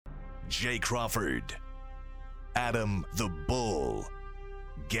Jay Crawford, Adam the Bull,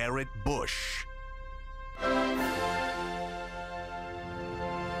 Garrett Bush,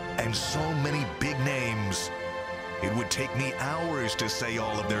 and so many big names, it would take me hours to say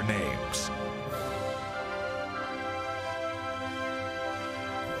all of their names.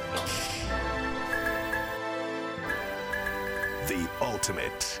 The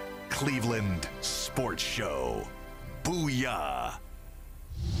ultimate Cleveland sports show. Booyah!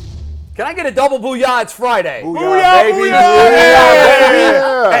 Can I get a double booyah? It's Friday. Booyah, baby!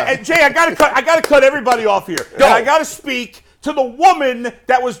 And Jay, I gotta cut everybody off here. And I gotta speak to the woman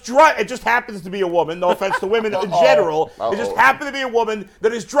that was driving. It just happens to be a woman. No offense to women in general. It just happened to be a woman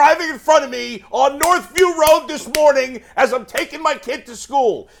that is driving in front of me on Northview Road this morning as I'm taking my kid to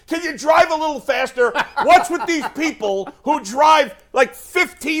school. Can you drive a little faster? What's with these people who drive like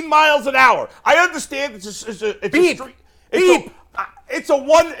 15 miles an hour? I understand it's a street. It's a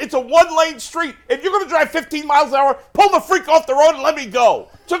one lane street. If you're going to drive 15 miles an hour, pull the freak off the road and let me go.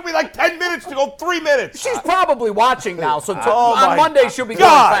 Took me like 10 minutes to go 3 minutes. She's probably watching now, so on Monday she'll be going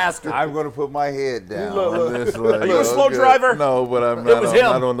faster. I'm going to put my head down on this one. Are you a slow driver? No, but I'm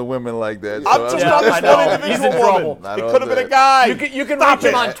not on the women like that. I'm just on this one individual woman. It could have been a guy. You can reach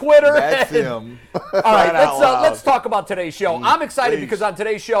him on Twitter. That's him. All right, let's talk about today's show. I'm excited because on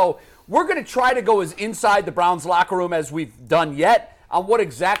today's show, we're going to try to go as inside the Browns locker room as we've done yet on what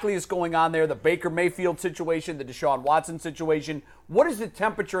exactly is going on there, the Baker Mayfield situation, the Deshaun Watson situation. What is the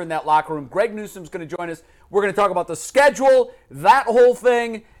temperature in that locker room? Greg Newsome's going to join us. We're going to talk about the schedule, that whole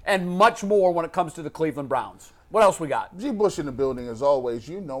thing, and much more when it comes to the Cleveland Browns. What else we got? G. Bush in the building as always.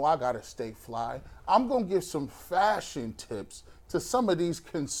 You know I got to stay fly. I'm going to give some fashion tips to some of these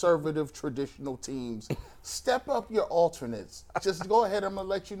conservative traditional teams. Step up your alternates. Just go ahead. I'm going to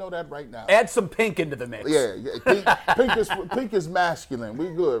let you know that right now. Add some pink into the mix. Yeah. Pink is masculine. We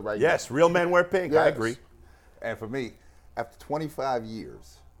good right now. Yes, real men wear pink. Yes. I agree. And for me, after 25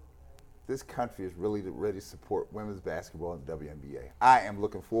 years, this country is really ready to support women's basketball in the WNBA. I am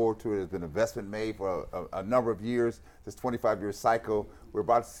looking forward to it. There's been investment made for a number of years. This 25-year cycle, we're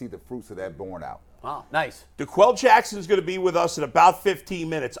about to see the fruits of that borne out. Wow, nice. DeQuell Jackson's going to be with us in about 15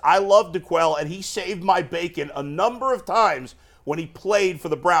 minutes. I love DeQuell, and he saved my bacon a number of times when he played for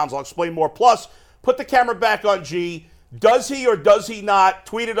the Browns. I'll explain more. Plus, put the camera back on G. Does he or does he not,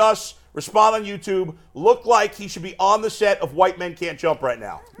 tweet at us, respond on YouTube, look like he should be on the set of White Men Can't Jump right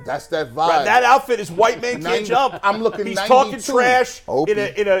now? That's that vibe. Right, that outfit is White Men Can't Jump. I'm looking He's 92. talking trash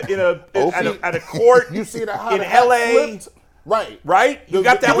at a court You see in the LA. flipped? Right. Right? You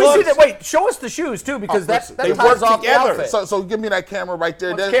got that We look? see that. Wait, show us the shoes, too, because that they ties work off together. the outfit. So give me that camera right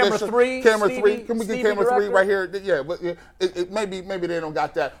there. What's camera three? Camera Stevie? 3. Can we get Stevie camera 3 director? right here? Yeah, but maybe they don't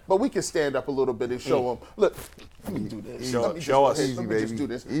got that. But we can stand up a little bit and show them. Look, let me do this. Show Let me us. Let me just Easy, do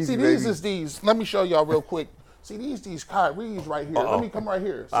this. baby. See, Easy, these is. Let me show y'all real quick. See, these Kyries right here. Let me come right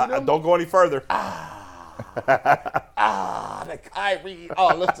here. See them? Don't go any further. The Kyrie.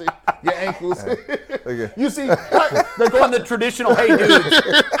 Oh, let's see. Your ankles. Okay. You see, They're going the traditional hey dudes.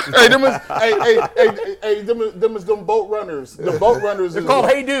 them is them boat runners. The boat runners. They're called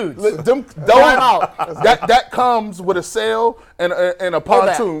hey dudes. Them, Time out. that comes with a sail and a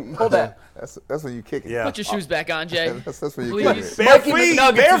pontoon. Hold that. That's when you kick it. Yeah. Put your shoes back on, Jay. That's when you Please. kick it. Bare Mikey feet,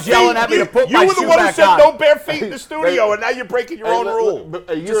 McNuggets bare is yelling at me feet. to put You my were the shoe one who back said on. no bare feet in the studio, and now you're breaking your own rule.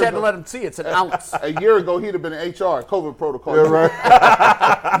 Just had to let him see it's an ounce. A year ago, he'd have been in HR, COVID protocol. Yeah, right.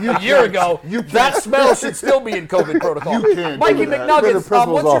 A year ago, that smell should still be in COVID protocol. You can't Mikey do that. Go to the McNuggets, principal's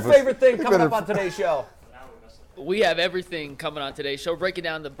what's your office. favorite thing coming up on today's show? We have everything coming on today's show, breaking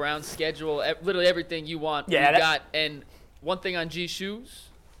down the Browns schedule, literally everything you want. Yeah, we got, and one thing on G shoes,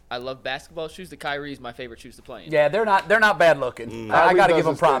 I love basketball shoes. The Kyrie is my favorite shoes to play in. Yeah, they're not bad looking. I got to give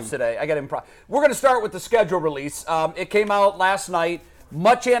them props today. I got him props. We're going to start with the schedule release. It came out last night,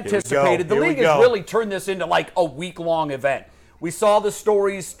 much anticipated. The Here we league go. has really turned this into like a week-long event. We saw the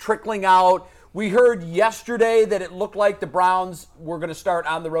stories trickling out. We heard yesterday that it looked like the Browns were going to start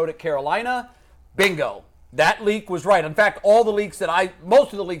on the road at Carolina. Bingo. That leak was right. In fact, most of the leaks that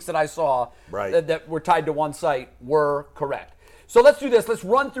I saw that were tied to one site were correct. So let's do this. Let's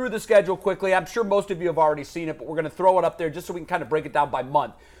run through the schedule quickly. I'm sure most of you have already seen it, but we're going to throw it up there just so we can kind of break it down by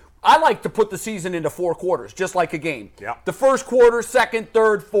month. I like to put the season into 4 quarters, just like a game. Yeah. The first quarter, second,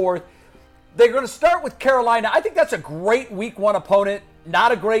 third, fourth. They're going to start with Carolina. I think that's a great week 1 opponent,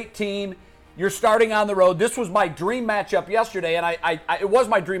 not a great team. You're starting on the road. This was my dream matchup yesterday, and it was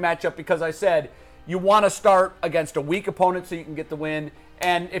my dream matchup because I said you want to start against a weak opponent so you can get the win,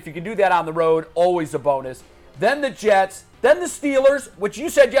 and if you can do that on the road, always a bonus. Then the Jets, Then the Steelers, which you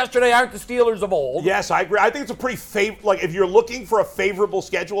said yesterday aren't the Steelers of old. Yes, I agree. I think it's a pretty like if you're looking for a favorable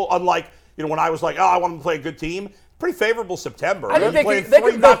schedule, unlike when I was like, I want them to play a good team. Pretty favorable September. I think they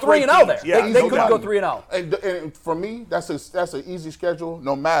could go 3-0 there. Yeah, they could go 3-0. And for me, that's an easy schedule.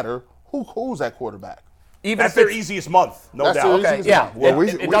 No matter who's at quarterback. Even that's their easiest month, no That's doubt. their Okay, yeah. Well,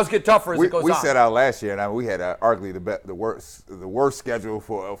 it does get tougher as it goes on. We set out last year, and we had arguably the worst schedule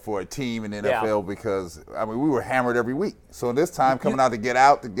for a team in the NFL because we were hammered every week. So this time coming out to get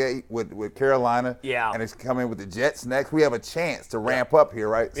out the gate with Carolina, and it's coming with the Jets next, we have a chance to ramp up here,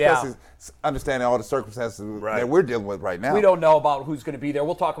 right? Especially understanding all the circumstances that we're dealing with right now. We don't know about who's going to be there.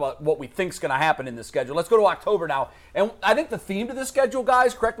 We'll talk about what we think's going to happen in the schedule. Let's go to October now. And I think the theme to this schedule,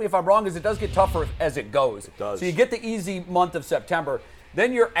 guys, correct me if I'm wrong, is it does get tougher as it goes. It does. So you get the easy month of September.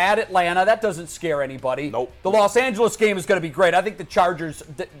 Then you're at Atlanta. That doesn't scare anybody. Nope. The Los Angeles game is going to be great. I think the Chargers,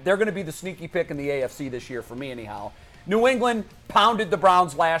 they're going to be the sneaky pick in the AFC this year for me anyhow. New England pounded the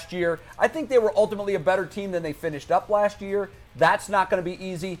Browns last year. I think they were ultimately a better team than they finished up last year. That's not going to be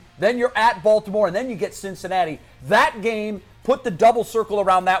easy. Then you're at Baltimore, and then you get Cincinnati. That game, put the double circle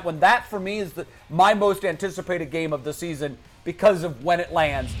around that one. That, for me, is my most anticipated game of the season because of when it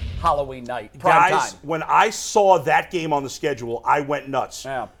lands, Halloween night, prime Guys, time. when I saw that game on the schedule, I went nuts.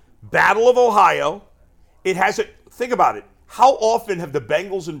 Yeah. Battle of Ohio. Think about it. How often have the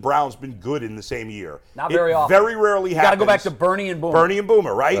Bengals and Browns been good in the same year? Not very often. Very rarely happens. Got to go back to Bernie and Boomer. Bernie and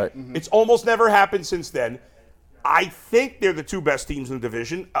Boomer, right? Mm-hmm. It's almost never happened since then. I think they're the two best teams in the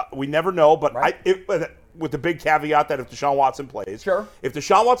division. We never know, but with the big caveat that if Deshaun Watson plays. Sure. If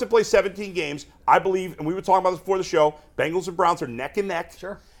Deshaun Watson plays 17 games, I believe, and we were talking about this before the show, Bengals and Browns are neck and neck.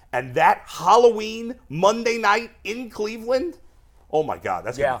 Sure. And that Halloween Monday night in Cleveland, oh my God,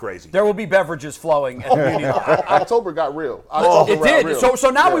 that's going to be crazy. There will be beverages flowing at the Beauty Line. October got real. It did. So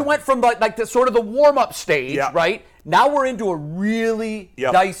now we went from like the sort of the warm-up stage, right? Now we're into a really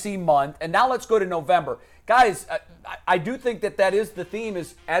dicey month, and now let's go to November. Guys, I do think that is the theme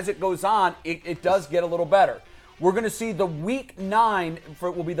is as it goes on, it does get a little better. We're going to see the week 9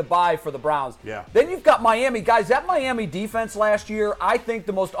 will be the bye for the Browns. Yeah. Then you've got Miami. Guys, that Miami defense last year, I think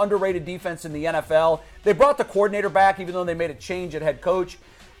the most underrated defense in the NFL. They brought the coordinator back even though they made a change at head coach.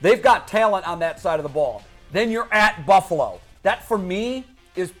 They've got talent on that side of the ball. Then you're at Buffalo. That, for me,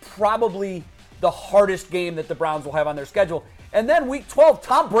 is probably the hardest game that the Browns will have on their schedule. And then week 12,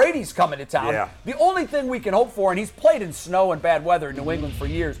 Tom Brady's coming to town. Yeah. The only thing we can hope for, and he's played in snow and bad weather in New England for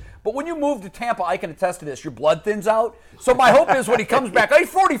years, but when you move to Tampa, I can attest to this, your blood thins out. So my hope is when he comes back, he's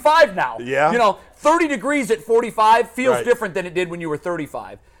 45 now. Yeah. 30 degrees at 45 feels different than it did when you were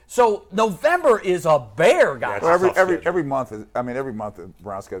 35. So November is a bear, guys. Yeah, Well, every month the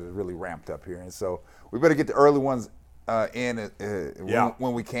Brown schedule is really ramped up here, and so we better get the early ones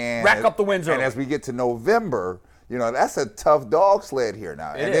when we can. Rack up the wins and early. as we get to November, that's a tough dog sled here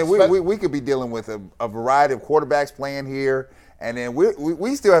now. It and is. then we could be dealing with a variety of quarterbacks playing here, and then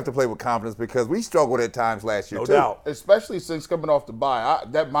we still have to play with confidence because we struggled at times last year No too. doubt. Especially since coming off the bye.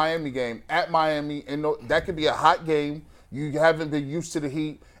 That Miami game at Miami, and that could be a hot game. You haven't been used to the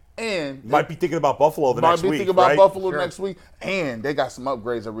heat. And Might be thinking about Buffalo next week, Might be thinking about right? Buffalo next week. And they got some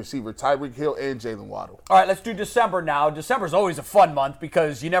upgrades at receiver, Tyreek Hill and Jalen Waddle. All right, let's do December now. December's always a fun month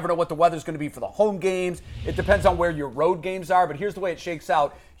because you never know what the weather's going to be for the home games. It depends on where your road games are, but here's the way it shakes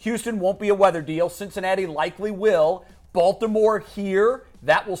out. Houston won't be a weather deal. Cincinnati likely will. Baltimore here,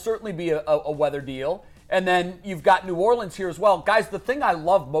 that will certainly be a weather deal. And then you've got New Orleans here as well. Guys, the thing I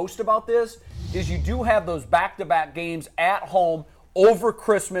love most about this is you do have those back-to-back games at home over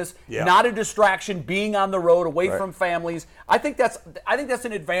Christmas, not a distraction, being on the road, away from families. I think that's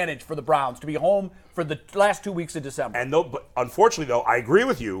an advantage for the Browns to be home for the last 2 weeks of December. But unfortunately, though, I agree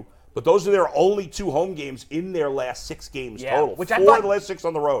with you. But those are their only 2 home games in their last 6 games total. Which 4 I thought, of the last 6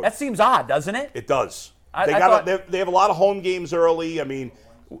 on the road. That seems odd, doesn't it? It does. They have a lot of home games early. I mean,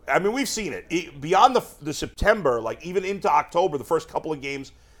 we've seen it. Beyond the September, like even into October, the first couple of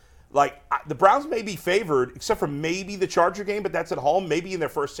games, the Browns may be favored, except for maybe the Charger game, but that's at home, maybe in their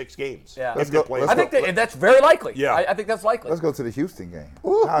first 6 games. Yeah. I think that's very likely. Yeah. I think that's likely. Let's go to the Houston game.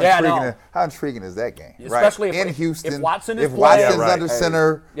 How intriguing is that game? Especially right? in Houston. If Watson is Watson's right. under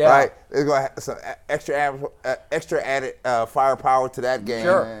center, right? There's going to have some extra added firepower to that game.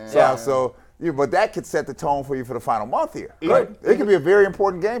 Sure. But that could set the tone for you for the final month here. Right. It could be a very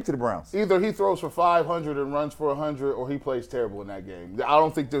important game to the Browns. Either he throws for 500 and runs for 100, or he plays terrible in that game. I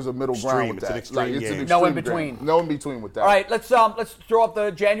don't think there's a middle ground with It's that. an extreme game. No in between. No in between with that. All right, let's throw up the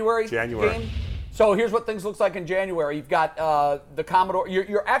January game. So here's what things looks like in January. You've got the Commodore.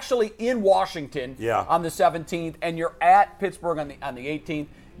 You're actually in Washington on the 17th, and you're at Pittsburgh on the 18th.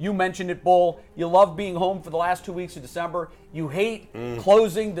 You mentioned it, Bull. You love being home for the last 2 weeks of December. You hate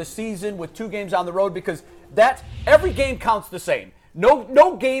closing the season with 2 games on the road because every game counts the same.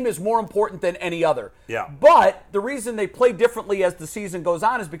 No game is more important than any other. Yeah. But the reason they play differently as the season goes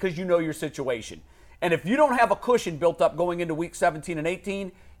on is because you know your situation. And if you don't have a cushion built up going into week 17 and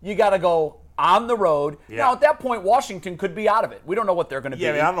 18, you got to go on the road. Yeah. Now, at that point, Washington could be out of it. We don't know what they're going to be. Yeah,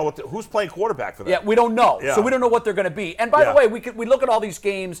 I mean, I don't know who's playing quarterback for them. Yeah, we don't know. Yeah. So we don't know what they're going to be. And by the way, we look at all these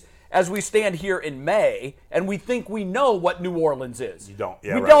games as we stand here in May, and we think we know what New Orleans is. You don't.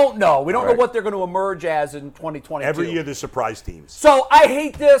 Yeah, we right. don't know. We don't know what they're going to emerge as in 2022. Every year there's surprise teams. So I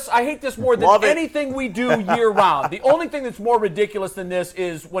hate this. I hate this more than Love it. anything we do year round. The only thing that's more ridiculous than this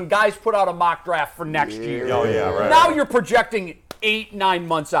is when guys put out a mock draft for next year. Oh, yeah, right. Now you're projecting 8-9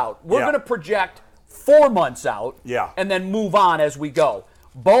 months out. We're Yeah. going to project 4 months out. Yeah. And then move on as we go.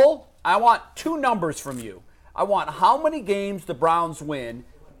 Bull, I want 2 numbers from you. I want how many games the Browns win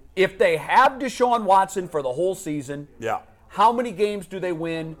if they have Deshaun Watson for the whole season. Yeah. How many games do they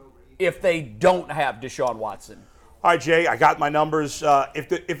win if they don't have Deshaun Watson? All right, Jay, I got my numbers.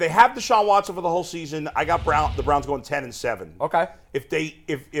 If they have Deshaun Watson for the whole season, I got the Browns going 10-7. Okay. If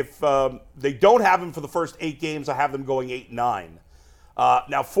they don't have him for the first 8 games, I have them going 8-9.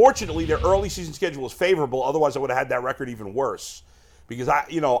 Now, fortunately, their early season schedule is favorable. Otherwise, I would have had that record even worse. Because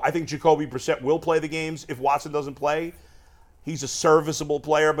I think Jacoby Brissett will play the games if Watson doesn't play. He's a serviceable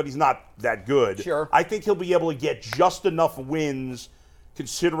player, but he's not that good. Sure. I think he'll be able to get just enough wins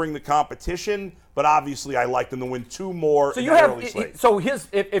considering the competition, but obviously I like them to win 2 more. So in you that have early slate. so his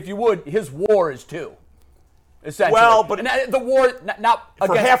if you would his WAR is 2. Essentially. Well, but and the WAR not for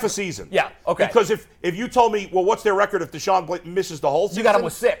against, half a season. Yeah, okay. Because if you told me, well, what's their record if Deshaun misses the whole season? You got him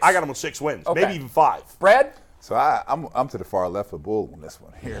with 6. I got him with 6 wins, Okay. maybe even 5. Brad? So I'm to the far left of Bull on this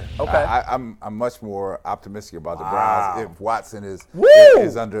one here. Okay. I'm much more optimistic about the Browns if Watson is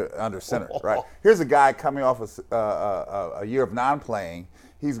under center. Right. Here's a guy coming off a year of non-playing.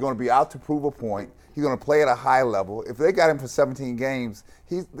 He's going to be out to prove a point. He's going to play at a high level. If they got him for 17 games,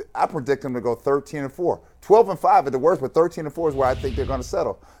 I predict him to go 13-4, 12-5 at the worst, but 13-4 is where I think they're going to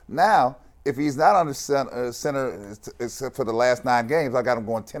settle. Now, if he's not under center except for the last 9 games, I got him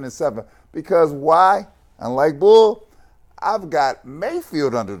going 10-7. Because why? Unlike Bull, I've got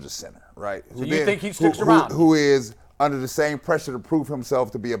Mayfield under the center, right? So you think he sticks around? Who is under the same pressure to prove himself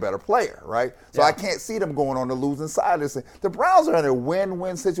to be a better player, right? So I can't see them going on the losing side of this thing. The Browns are in a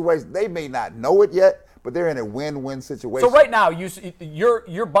win-win situation. They may not know it yet, but they're in a win-win situation. So right now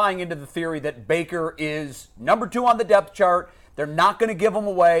you're buying into the theory that Baker is number 2 on the depth chart. They're not going to give him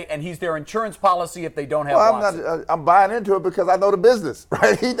away, and he's their insurance policy if they don't have Watson. I'm buying into it because I know the business,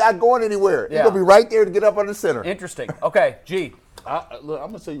 right? He's not going anywhere. Yeah. He's going to be right there to get up on the center. Interesting. Okay, G. Look, I'm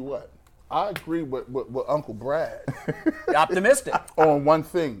going to tell you what. I agree with Uncle Brad Optimistic. on one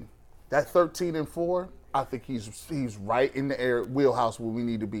thing. That 13-4, I think he's right in the wheelhouse where we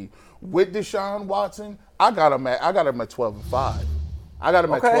need to be. With Deshaun Watson, I got him at 12-5. I got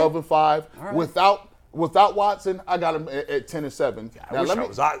him at 12-5. Right. Without Watson, I got him at 10-7.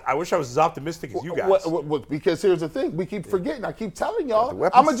 I wish I was as optimistic as you guys. Because here's the thing, we keep forgetting. I keep telling y'all.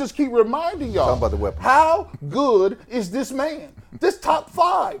 I'm gonna just keep reminding y'all. Talk about the weapons. How good is this man? This top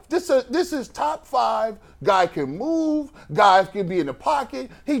 5. This is top 5. Guy can move. Guy can be in the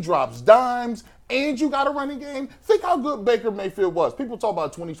pocket. He drops dimes. And you got a running game. Think how good Baker Mayfield was. People talk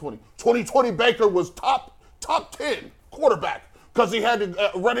about 2020. 2020 Baker was top 10 quarterback because he had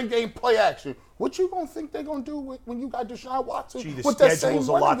a running game play action. What you gonna think they're gonna do when you got Deshaun Watson? Gee, the with that schedule's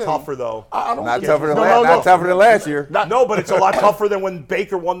same a lot running game? tougher, though. Not tougher than last year. No, but it's a lot tougher than when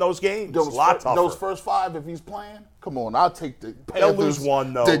Baker won those games. A lot tougher. Those first 5, if he's playing, come on, I'll take the Panthers. They'll lose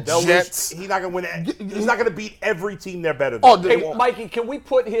one, though. The They'll Jets. He's not gonna win. He's not gonna beat every team they're better than. Hey, Mikey, can we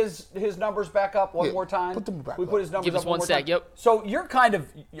put his numbers back up one more time? Put them back we up. put his numbers Give us up one one more sec, time? yep. So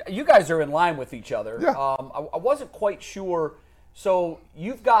you guys are in line with each other. Yeah. I wasn't quite sure. So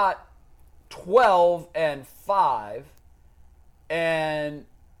you've got 12-5, and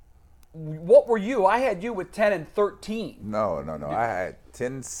what were you? I had you with 10-13. No. I had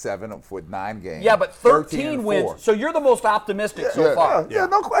 10-7 with 9 games. Yeah, but 13 13-4. wins. So you're the most optimistic so far. Yeah,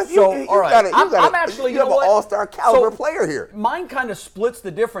 no question. So, you all right. got it. I'm actually, you have know an what? all-star caliber So, player here. Mine kind of splits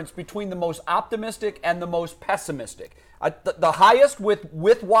the difference between the most optimistic and the most pessimistic. The highest with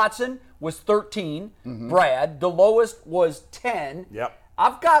Watson was 13, Brad. The lowest was 10. Yep.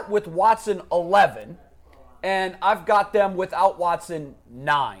 I've got with Watson 11, and I've got them without Watson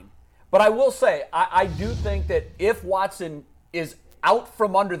 9. But I will say, I do think that if Watson is out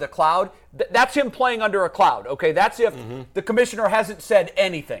from under the cloud, that's him playing under a cloud, okay? That's if the commissioner hasn't said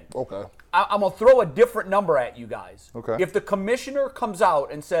anything. Okay. I'm going to throw a different number at you guys. Okay. If the commissioner comes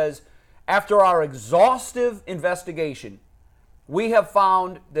out and says, after our exhaustive investigation, we have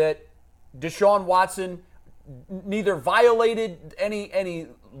found that Deshaun Watson neither violated any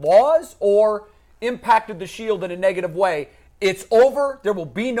laws or impacted the Shield in a negative way, it's over. There will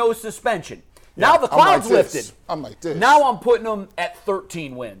be no suspension. Now the cloud's lifted. I'm like this. Now I'm putting him at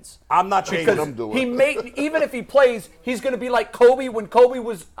 13 wins. I'm not changing Because him. doing. he may, even if he plays, he's going to be like Kobe. When Kobe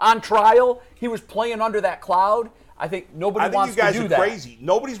was on trial, he was playing under that cloud. I think nobody I think wants you guys to do are that. crazy.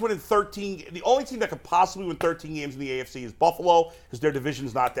 Nobody's winning 13. The only team that could possibly win 13 games in the AFC is Buffalo because their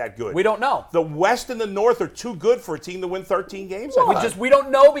division's not that good. We don't know. The West and the North are too good for a team to win 13 games. We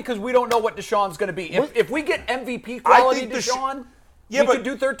don't know because we don't know what Deshaun's going to be. If we get MVP quality Deshaun, we could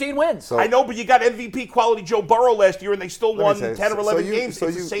do 13 wins. I know, but you got MVP quality Joe Burrow last year, and they still won say, 10 or 11 games.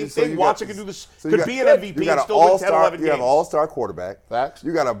 It's the same thing. Watson can do this. Could be an MVP You got and an still win 10 or all-star. 11 You games. have an all-star quarterback. Facts.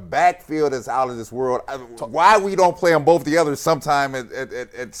 You got a backfield that's out of this world. Why we don't play them both together sometime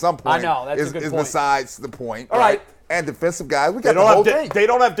at some point? I know, that's a good is point. besides the point. All right. And defensive guys, we They got the whole don't thing. have they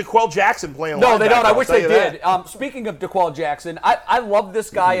don't have DeQuell Jackson playing. No, they linebacker, don't. I I'll wish tell they you that. did. Speaking of DeQuell Jackson, I love this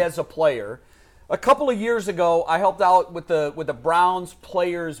guy as a player. A couple of years ago, I helped out with the Browns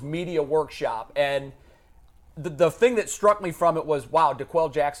Players Media Workshop, and the thing that struck me from it was, wow,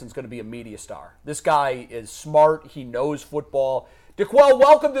 DeQuell Jackson's going to be a media star. This guy is smart. He knows football. DeQuell,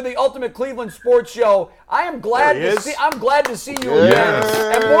 welcome to the Ultimate Cleveland Sports Show. I'm glad to see you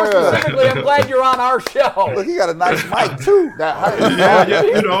again, and more specifically, I'm glad you're on our show. Look, he got a nice mic too. Yeah,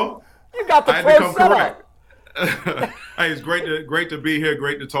 you know. You got the I had to pro come setup. correct. Hey, it's great to be here.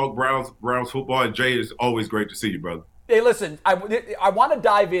 Great to talk Browns football. And Jay, it's always great to see you, brother. Hey, listen, I want to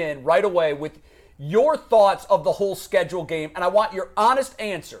dive in right away with your thoughts of the whole schedule game, and I want your honest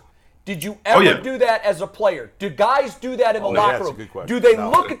answer. Did you ever do that as a player? Do guys do that in the locker that's a room? good question. Do they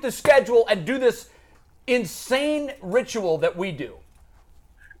look at the schedule and do this insane ritual that we do?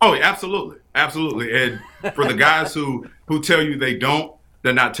 Oh, yeah, absolutely. Absolutely. And for the guys who tell you they don't,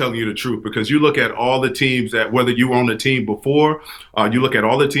 they're not telling you the truth, because you look at all the teams that, whether you were on the team before, you look at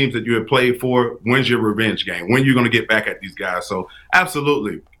all the teams that you have played for, when's your revenge game? When you're going to get back at these guys? So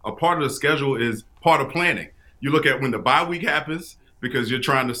absolutely. A part of the schedule is part of planning. You look at when the bye week happens, because you're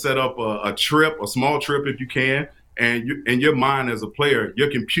trying to set up a trip, a small trip if you can, and in your mind as a player,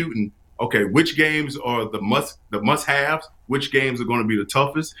 you're computing, okay, which games are the must-haves, which games are going to be the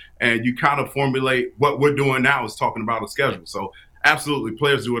toughest, and you kind of formulate what we're doing now is talking about a schedule. So absolutely,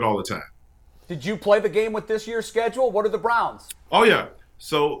 players do it all the time. Did you play the game with this year's schedule? What are the Browns? Oh, yeah.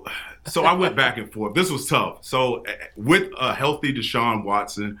 So I went back and forth. This was tough. So with a healthy Deshaun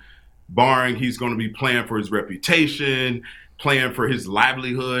Watson, barring he's going to be playing for his reputation, playing for his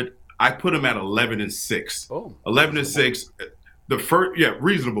livelihood, I put him at 11-6. Oh, 11-6. The first,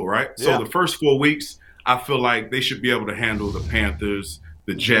 reasonable, right? Yeah. So the first 4 weeks, I feel like they should be able to handle the Panthers,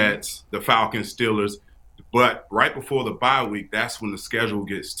 the Jets, the Falcons, Steelers. But right before the bye week, that's when the schedule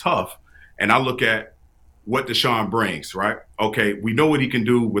gets tough. And I look at what Deshaun brings, right? Okay, we know what he can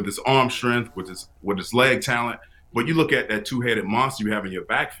do with his arm strength, with his leg talent. But you look at that two-headed monster you have in your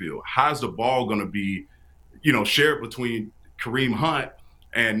backfield. How's the ball going to be, shared between Kareem Hunt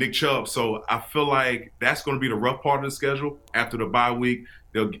and Nick Chubb? So I feel like that's going to be the rough part of the schedule. After the bye week,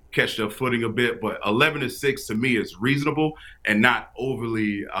 they'll catch their footing a bit. But 11-6 to me is reasonable and not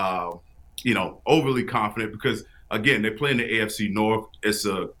overly overly confident, because, again, they play in the AFC North. It's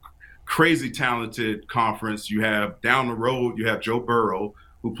a crazy talented conference. You have down the road, you have Joe Burrow,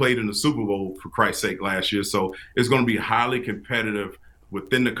 who played in the Super Bowl, for Christ's sake, last year. So it's going to be highly competitive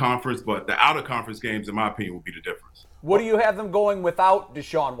within the conference, but the out-of-conference games, in my opinion, will be the difference. What do you have them going without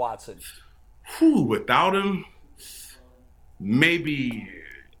Deshaun Watson? Without him, maybe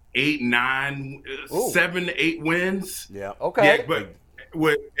 8, 9, 7, 8 wins. Yeah. Okay.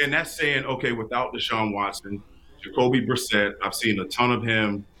 Yeah, and that's saying, okay, without Deshaun Watson, Jacoby Brissett, I've seen a ton of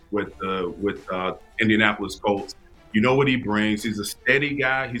him with Indianapolis Colts. You know what he brings. He's a steady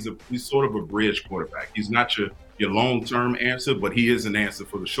guy. He's sort of a bridge quarterback. He's not your long-term answer, but he is an answer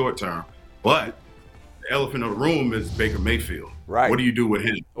for the short term. But the elephant in the room is Baker Mayfield. Right. What do you do with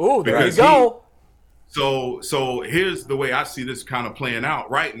him? Oh, there Because you go. So here's the way I see this kind of playing out.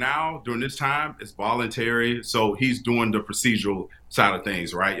 Right now, during this time, it's voluntary. So he's doing the procedural side of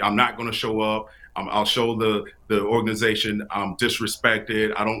things, right? I'm not going to show up. I'll show the organization I'm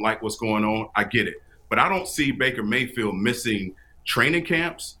disrespected. I don't like what's going on. I get it. But I don't see Baker Mayfield missing training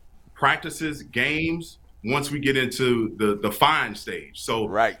camps, practices, games once we get into the fine stage. So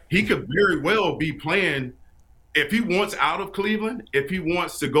he could very well be playing. If he wants out of Cleveland, if he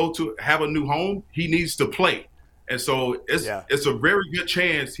wants to go to have a new home, he needs to play. And so it's a very good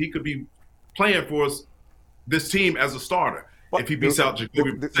chance he could be playing for this team as a starter. If he beats out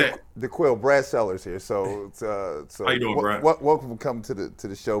Jacoby Brissett. DeQuill, Brad Sellers here. So how you doing, Brad? Welcome for coming to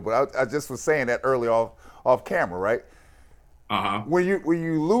the show. But I just was saying that early off camera, right? When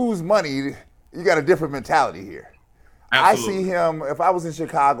you lose money, you got a different mentality here. Absolutely. I see him, if I was in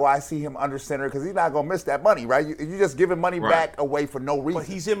Chicago, I see him under center because he's not going to miss that money, right? You just giving money back away for no reason. But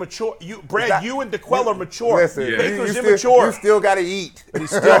he's immature. Brad, you and DeQuell are mature. Listen, Baker's immature. You still got to eat. He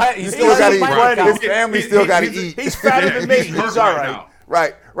still got to eat. Right. His family still got to eat. He's fatter than me. He's all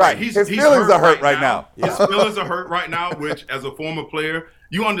right. Right. His feelings are hurt right now. His feelings are hurt right now, which as a former player,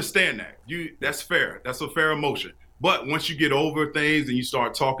 you understand that. That's fair. That's a fair emotion. But once you get over things and you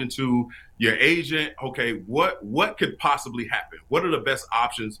start talking to your agent, okay, what could possibly happen? What are the best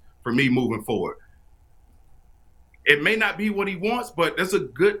options for me moving forward? It may not be what he wants, but there's a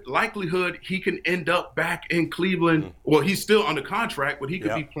good likelihood he can end up back in Cleveland. Well, he's still under contract, but he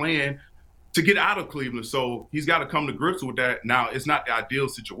could be playing to get out of Cleveland. So he's got to come to grips with that. Now, it's not the ideal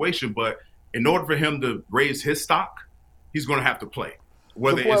situation, but in order for him to raise his stock, he's going to have to play,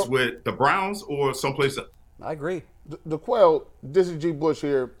 whether it's with the Browns or someplace else. I agree. DeQuell, this is G. Bush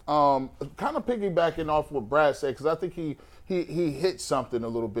here. Kind of piggybacking off what Brad said, because I think he hit something a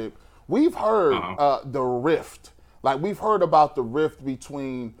little bit. We've heard the rift. Like, we've heard about the rift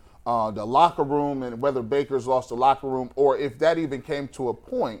between the locker room and whether Baker's lost the locker room, or if that even came to a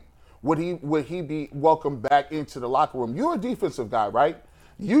point, would he be welcomed back into the locker room? You're a defensive guy, right?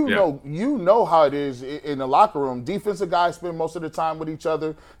 You know how it is in the locker room. Defensive guys spend most of the time with each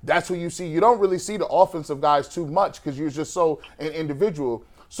other. That's who you see. You don't really see the offensive guys too much because you're just so an individual.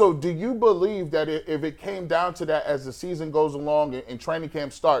 So do you believe that if it came down to that as the season goes along and training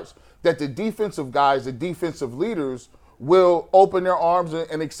camp starts, that the defensive guys, the defensive leaders, will open their arms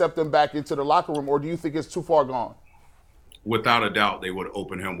and accept them back into the locker room, or do you think it's too far gone? Without a doubt, they would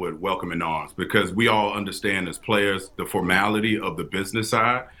open him with welcoming arms because we all understand as players the formality of the business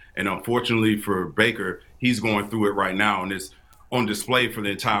side. And unfortunately for Baker, he's going through it right now, and it's on display for the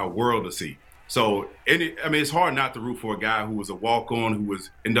entire world to see. So, it's hard not to root for a guy who was a walk-on, who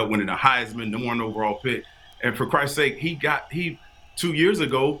ended up winning a Heisman, #1 overall pick. And for Christ's sake, he 2 years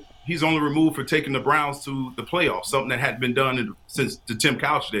ago, he's only removed for taking the Browns to the playoffs, something that hadn't been done since the Tim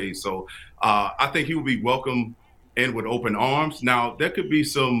Couch days. So I think he would be welcomed in with open arms. Now, there could be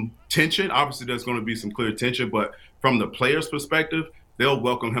some tension. Obviously, there's going to be some clear tension, but from the player's perspective, they'll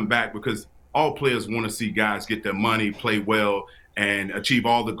welcome him back because all players want to see guys get their money, play well, and achieve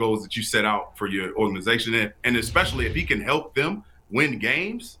all the goals that you set out for your organization. And especially if he can help them win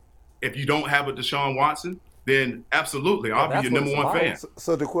games, if you don't have a Deshaun Watson, then absolutely, I'll be your #1 fan.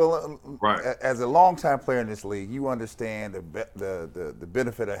 So DeQuell, as a longtime player in this league, you understand the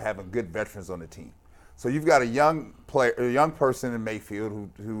benefit of having good veterans on the team. So you've got a young player, a young person in Mayfield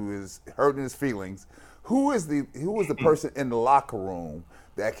who is hurting his feelings. Who is the person in the locker room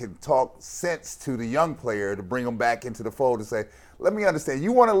that can talk sense to the young player to bring him back into the fold and say, let me understand,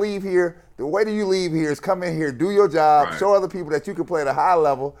 you want to leave here, the way that you leave here is come in here, do your job, show other people that you can play at a high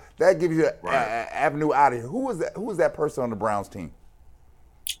level. That gives you an avenue out of here. Who is that person on the Browns team?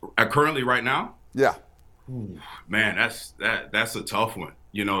 Currently right now? Yeah. Man, that's a tough one.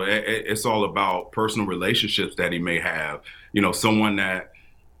 It's all about personal relationships that he may have. Someone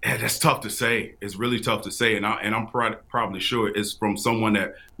that's tough to say. It's really tough to say, and I'm probably sure it's from someone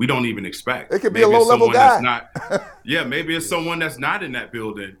that we don't even expect. It could be a low-level guy. Maybe it's someone that's not in that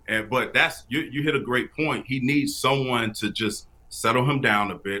building. But you hit a great point. He needs someone to just settle him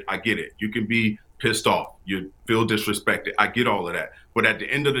down a bit. I get it. You can be pissed off. You feel disrespected. I get all of that. But at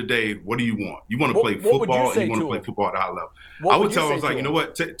the end of the day, what do you want? You want to play football, and you want to play football at a high level. I would tell him, you know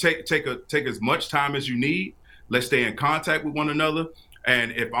what? Take as much time as you need. Let's stay in contact with one another.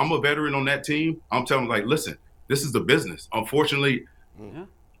 And if I'm a veteran on that team, I'm telling them, listen, this is the business. Unfortunately,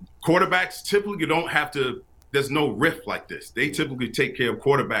 quarterbacks typically don't have to – there's no rift like this. They typically take care of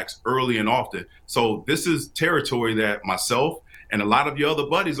quarterbacks early and often. So this is territory that myself and a lot of your other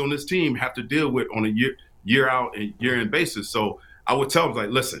buddies on this team have to deal with on a year out and year in basis. So I would tell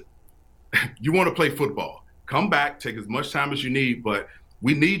them, listen, you want to play football. Come back, take as much time as you need, but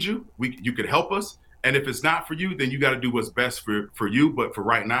we need you. You could help us. And if it's not for you, then you got to do what's best for you. But for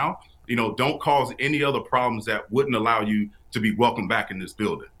right now, don't cause any other problems that wouldn't allow you to be welcomed back in this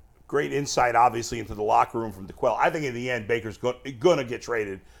building. Great insight, obviously, into the locker room from DeQuell. I think in the end, Baker's going to get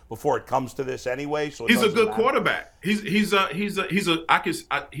traded before it comes to this anyway. So he's a good quarterback. He's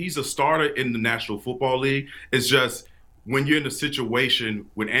a starter in the National Football League. It's just when you're in a situation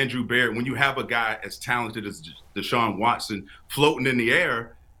with Andrew Barrett, when you have a guy as talented as Deshaun Watson floating in the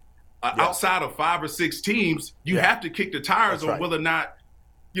air. Outside of 5 or 6 teams, you have to kick the tires on whether or not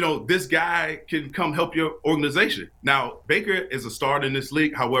this guy can come help your organization. Now, Baker is a starter in this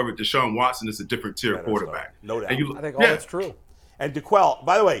league. However, Deshaun Watson is a different tier quarterback. No doubt. I think all that's true. And DeQuell,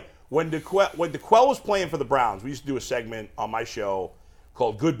 by the way, when DeQuell was playing for the Browns, we used to do a segment on my show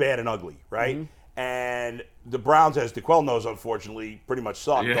called Good, Bad, and Ugly, right? Mm-hmm. And the Browns, as DeQuell knows, unfortunately, pretty much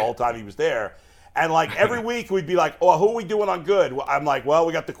sucked the whole time he was there. And like every week we'd be like, "Oh, who are we doing on good?" I'm like, "Well,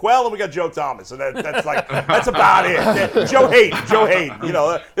 we got DeQuell and we got Joe Thomas, and that's about it." Joe Hayden.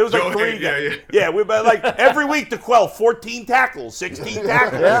 There was like three guys. Yeah, we like every week DeQuell 14 tackles, 16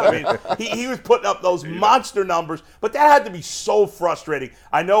 tackles. I mean, he was putting up those monster numbers, but that had to be so frustrating.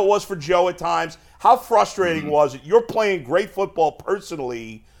 I know it was for Joe at times. How frustrating was it? You're playing great football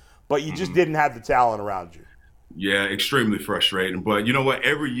personally, but you just didn't have the talent around you. Yeah, extremely frustrating. But you know what?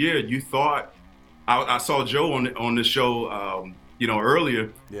 Every year you thought. I saw Joe on the show, earlier,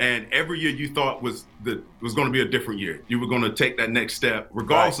 and every year you thought was going to be a different year. You were going to take that next step,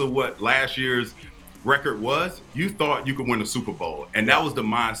 regardless of what last year's record was. You thought you could win a Super Bowl, and that was the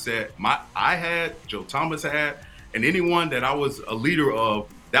mindset I had, Joe Thomas had, and anyone that I was a leader of.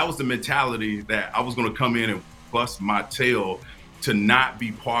 That was the mentality that I was going to come in and bust my tail to not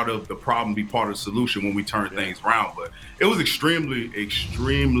be part of the problem, be part of the solution when we turn things around. But it was extremely,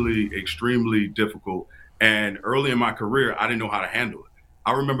 extremely, extremely difficult. And early in my career, I didn't know how to handle it.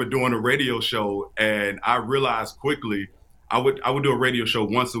 I remember doing a radio show, and I realized quickly I would do a radio show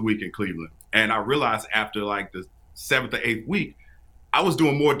once a week in Cleveland. And I realized after like the 7th or 8th week, I was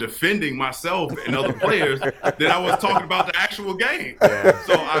doing more defending myself and other players than I was talking about the actual game. Yeah.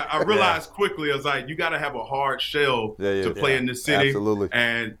 So I realized quickly, I was like, you got to have a hard shell to play in this city. Absolutely.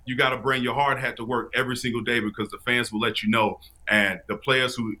 And you got to bring your hard hat to work every single day because the fans will let you know. And the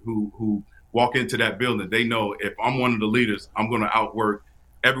players who walk into that building, they know if I'm one of the leaders, I'm going to outwork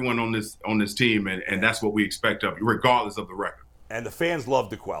everyone on this team. And that's what we expect of you, regardless of the record. And the fans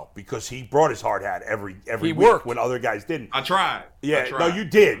loved DeQuell because he brought his hard hat every week when other guys didn't. I tried. Yeah, no, you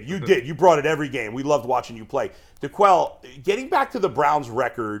did. You did. You brought it every game. We loved watching you play. DeQuell, getting back to the Browns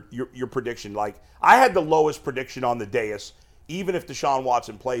record, your prediction, like I had the lowest prediction on the dais. Even if Deshaun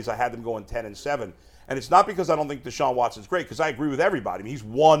Watson plays, I had them going 10-7. And it's not because I don't think Deshaun Watson's great, because I agree with everybody. I mean, he's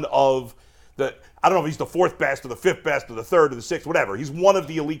one of I don't know if he's the 4th best or the 5th best or the 3rd or the 6th, whatever. He's one of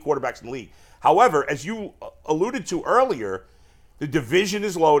the elite quarterbacks in the league. However, as you alluded to earlier, the division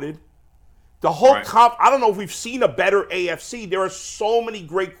is loaded. The whole I don't know if we've seen a better AFC. There are so many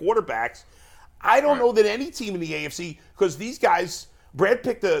great quarterbacks. I don't know that any team in the AFC, because these guys, Brad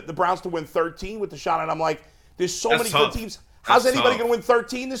picked the Browns to win 13 with Deshaun, and I'm like, there's so many good teams. How's anybody going to win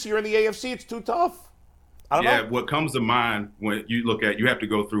 13 this year in the AFC? It's too tough. I don't know. What comes to mind when you look at, you have to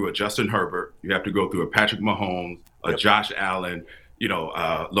go through a Justin Herbert, you have to go through a Patrick Mahomes, a Josh Allen,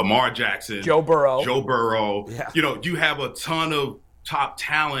 Lamar Jackson, Joe Burrow. Yeah. You have a ton of top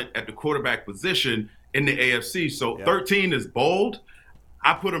talent at the quarterback position in the AFC. So 13 is bold.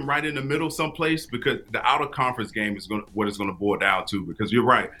 I put them right in the middle someplace because the out of conference game is what it's going to boil down to, because you're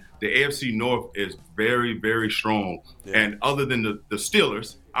right. The AFC North is very, very strong. Yeah. And other than the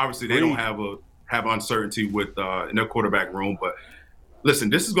Steelers, obviously they don't have uncertainty with in their quarterback room. But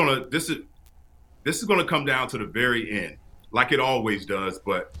listen, this is going to come down to the very end, like it always does,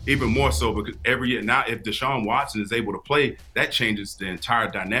 but even more so because every year now, if Deshaun Watson is able to play, that changes the entire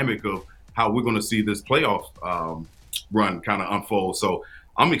dynamic of how we're going to see this playoff run kind of unfold. So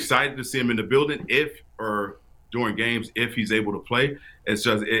I'm excited to see him in the building during games if he's able to play.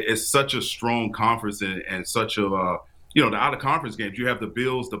 It's such a strong conference and such a the out of conference games. You have the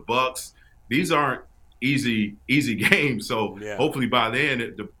Bills, the Bucks. These aren't easy games. So hopefully by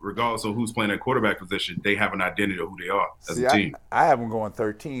then, regardless of who's playing that quarterback position, they have an identity of who they are as a team. I have them going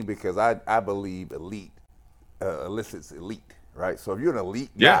 13 because I believe elite elicits elite, right? So if you're an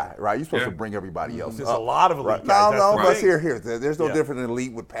elite guy, right, you're supposed to bring everybody else There's up. a lot of elite guys. No, but here. There's no different than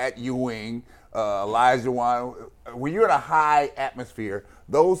elite with Pat Ewing, Elijah Wan. When you're in a high atmosphere,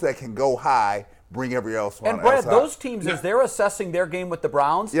 those that can go high bring every else. And Brad, those teams, as they're assessing their game with the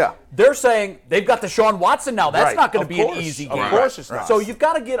Browns, Yeah. they're saying they've got Deshaun Watson now. That's Right. not going to Of be course. an easy Of game. course it's not. So you've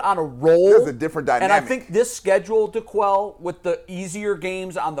got to get on a roll. There's a different dynamic. And I think this schedule, DeQuell, with the easier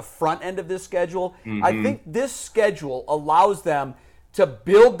games on the front end of this schedule, I think this schedule allows them to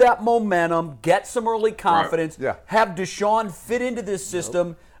build that momentum, get some early confidence, Yeah. have Deshaun fit into this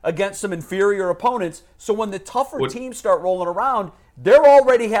system against some inferior opponents. So when the tougher teams start rolling around, they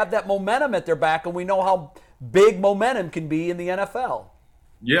already have that momentum at their back, and we know how big momentum can be in the NFL.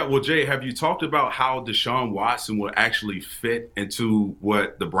 Yeah, well, Jay, have you talked about how Deshaun Watson will actually fit into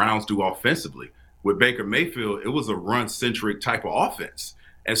what the Browns do offensively? With Baker Mayfield, it was a run-centric type of offense.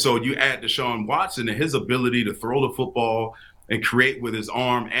 And so you add Deshaun Watson and his ability to throw the football and create with his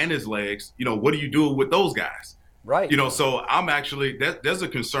arm and his legs, what do you do with those guys? Right. So I'm actually there's a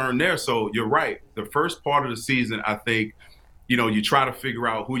concern there. So you're right. The first part of the season, I think, you try to figure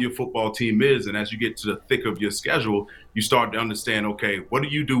out who your football team is. And as you get to the thick of your schedule, you start to understand, okay, what do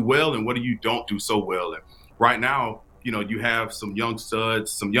you do well and what do you don't do so well? And right now, you have some young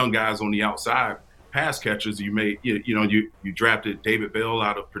studs, some young guys on the outside, pass catchers. You drafted David Bell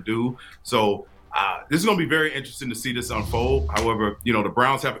out of Purdue. So this is going to be very interesting to see this unfold. However, the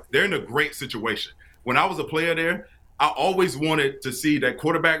Browns they're in a great situation. When I was a player there, I always wanted to see that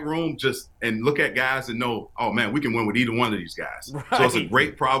quarterback room and look at guys and know, oh, man, we can win with either one of these guys. Right. So it's a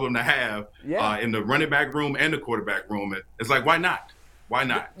great problem to have in the running back room and the quarterback room. It's like, why not? Why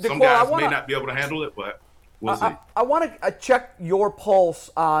not? Some guys may not be able to handle it, but we'll see. I want to check your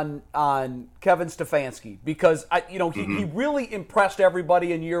pulse on Kevin Stefanski because, he really impressed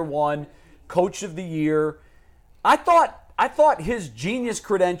everybody in year one, coach of the year. I thought his genius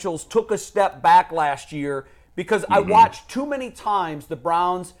credentials took a step back last year because I watched too many times the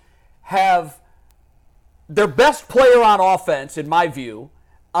Browns have their best player on offense, in my view,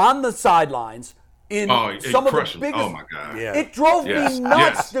 on the sidelines in some of the biggest. Oh, my God. Yeah. It drove me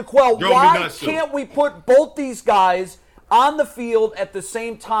nuts, DeQuell. Why can't we put both these guys on the field at the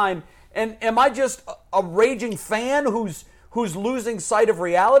same time? And am I just a raging fan who's losing sight of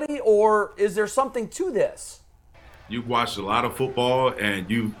reality, or is there something to this? You've watched a lot of football, and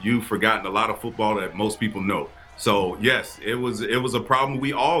you've forgotten a lot of football that most people know. So yes, it was a problem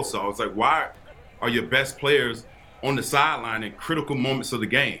we all saw. It's like, why are your best players on the sideline in critical moments of the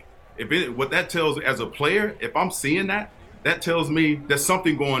game? What that tells as a player, if I'm seeing that tells me there's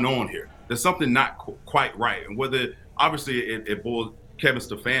something going on here. There's something not quite right. And whether obviously it boils, Kevin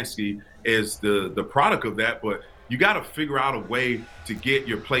Stefanski is the product of that, but you got to figure out a way to get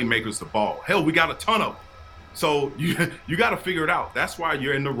your playmakers the ball. Hell, we got a ton of them. So you got to figure it out. That's why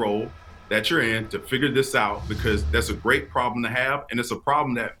you're in the role that you're in, to figure this out, because that's a great problem to have, and it's a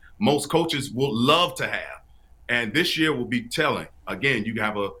problem that most coaches will love to have. And this year will be telling. Again, you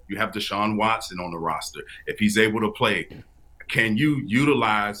have Deshaun Watson on the roster. If he's able to play, can you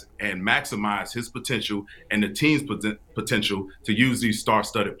utilize and maximize his potential and the team's potential to use these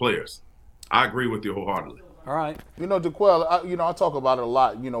star-studded players? I agree with you wholeheartedly. All right. DeQuell, I talk about it a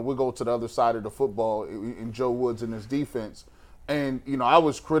lot. We go to the other side of the football in Joe Woods and his defense. And, I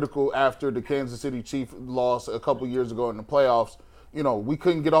was critical after the Kansas City Chiefs loss a couple years ago in the playoffs. We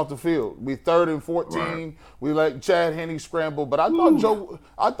couldn't get off the field. We 3rd and 14. Right. We let Chad Henne scramble. But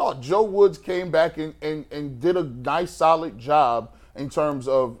I thought Joe Woods came back and did a nice, solid job in terms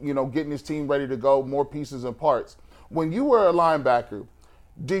of, getting his team ready to go, more pieces and parts. When you were a linebacker,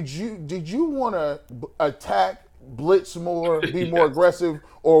 did you want to attack, blitz more, be more aggressive,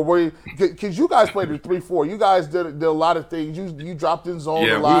 or were you? Because you guys played a 3-4. You guys did a lot of things. You dropped in zone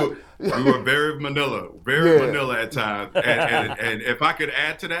a lot. We were very vanilla at times. And if I could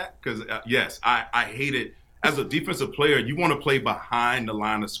add to that, because yes, I hate it. As a defensive player, you want to play behind the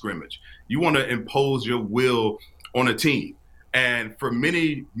line of scrimmage. You want to impose your will on a team. And for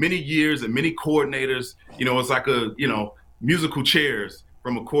many, many years and many coordinators, it's like musical chairs.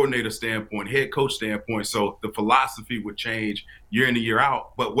 From a coordinator standpoint, head coach standpoint, so the philosophy would change year in and year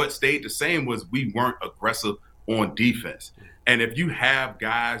out. But what stayed the same was we weren't aggressive on defense. And if you have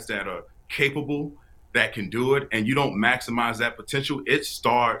guys that are capable, that can do it, and you don't maximize that potential, it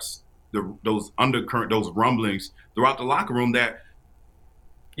starts those undercurrent, those rumblings throughout the locker room that,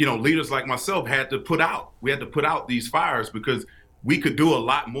 leaders like myself had to put out. We had to put out these fires because we could do a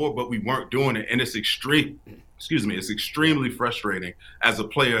lot more, but we weren't doing it. And it's extremely frustrating as a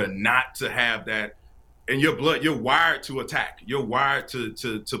player not to have that in your blood. You're wired to attack. You're wired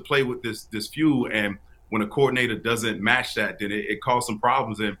to play with this fuel. And when a coordinator doesn't match that, then it causes some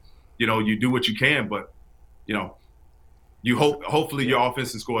problems. And, you do what you can, but, you hopefully your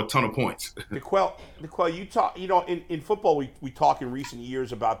offense can score a ton of points. DeQuell, you talk, in football, we talk in recent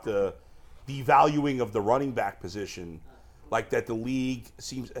years about the devaluing of the running back position. Like that the league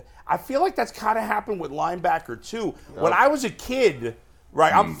seems – I feel like that's kind of happened with linebacker too. Yep. When I was a kid,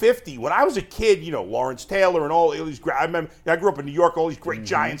 right, I'm 50. When I was a kid, Lawrence Taylor and all these – I remember I grew up in New York, all these great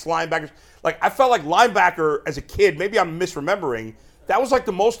Giants linebackers. Like I felt like linebacker as a kid, maybe I'm misremembering, that was like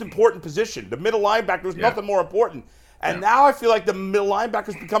the most important position. The middle linebacker was nothing more important. And now I feel like the middle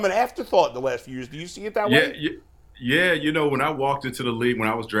linebacker's become an afterthought in the last few years. Do you see it that way? Yeah, when I walked into the league, when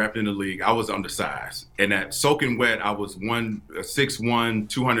I was drafted in the league, I was undersized. And at soaking wet, I was 6'1",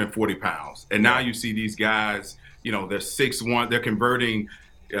 240 pounds. And now you see these guys, they're 6'1", they're converting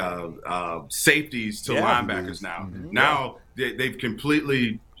safeties to linebackers now. Mm-hmm. Now they've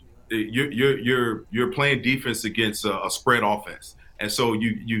completely you're playing defense against a spread offense, and so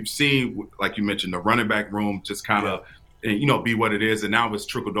you've seen, like you mentioned, the running back room just kind of be what it is, and now it's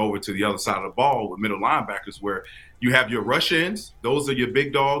trickled over to the other side of the ball with middle linebackers where you have your rush ends, those are your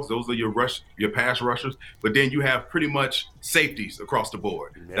big dogs, those are your pass rushers, but then you have pretty much safeties across the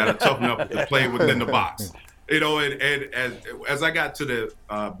board that are tough enough to play within the box. And as I got to the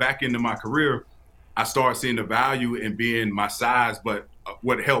back end of my career, I started seeing the value in being my size, but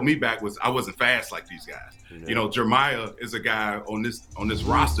what held me back was I wasn't fast like these guys. Yeah. Jeremiah is a guy on this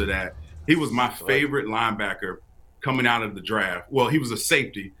roster that he was my favorite linebacker coming out of the draft. Well, he was a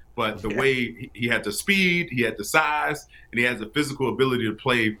safety, but the way he had the speed, he had the size, and he has the physical ability to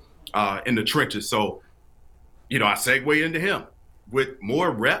play in the trenches. So, I segue into him. With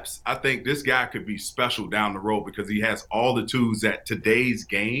more reps, I think this guy could be special down the road because he has all the tools that today's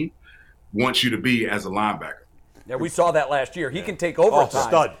game wants you to be as a linebacker. Yeah, we saw that last year. He can take overtime,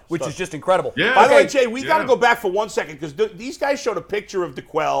 stud. Which is just incredible. Yeah. By the way, Jay, we got to go back for 1 second because these guys showed a picture of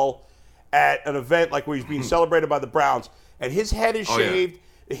DeQuell at an event like where he's being celebrated by the Browns, and his head is shaved.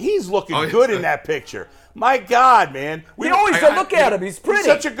 Yeah. He's looking good in that picture. My God, man. We always look at him. He's pretty. He's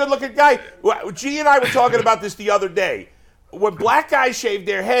such a good-looking guy. G and I were talking about this the other day. When black guys shave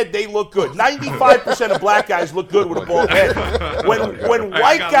their head, they look good. 95% of black guys look good with a bald head. When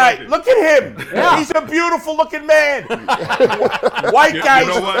white guys, look at him. Yeah. He's a beautiful-looking man. White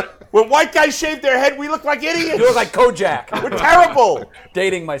guys, when white guys shave their head, we look like idiots. You look like Kojak. We're terrible.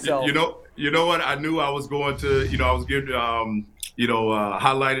 Dating myself. You know what? I knew I was going to, I was getting,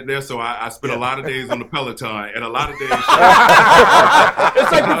 highlighted there. So I spent a lot of days on the Peloton and a lot of days.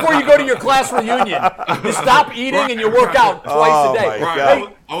 It's like before you go to your class reunion. You stop eating and you work out twice a day.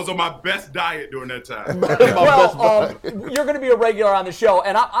 Right. I was on my best diet during that time. Well, you're going to be a regular on the show,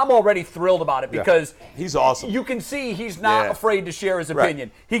 and I'm already thrilled about it because he's awesome. You can see he's not afraid to share his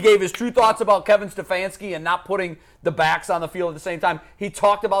opinion. He gave his true thoughts about Kevin Stefanski and not putting the backs on the field at the same time. He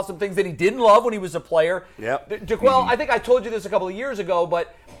talked about some things that he didn't love when he was a player. Yep. DeQuell, I think I told you this a couple of years ago,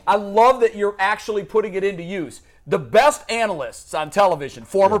 but I love that you're actually putting it into use. The best analysts on television,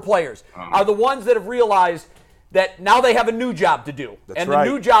 former players, are the ones that have realized that now they have a new job to do. The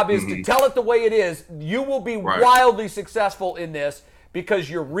new job is to tell it the way it is. You will be wildly successful in this because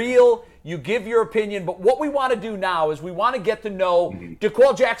you're real, you give your opinion. But what we want to do now is we want to get to know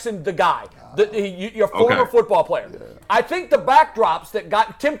DeQuell Jackson, the guy, your former football player. Yeah. I think the backdrops that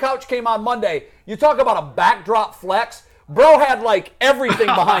got – Tim Couch came on Monday. You talk about a backdrop flex. Bro had like everything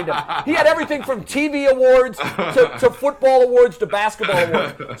behind him. He had everything from TV awards to football awards to basketball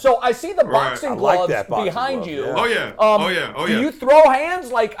awards. So I see the boxing gloves behind you. Yeah. Do you throw hands?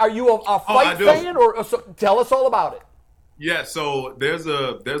 Like, are you a fight fan? Or tell us all about it. Yeah, so there's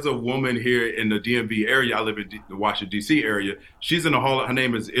a woman here in the DMV area. I live in the Washington, D.C. area. She's in the hall. Her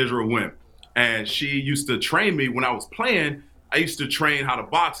name is Israel Wimp. And she used to train me when I was playing. I used to train how to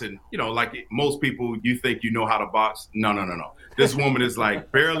box, and like most people, you think you know how to box. No. This woman is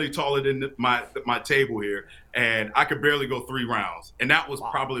like barely taller than my table here, and I could barely go 3 rounds, and that was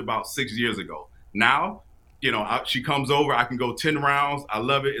probably about 6 years ago. Now, she comes over, I can go 10 rounds. I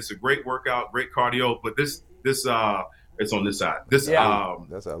love it. It's a great workout, great cardio. But this it's on this side. This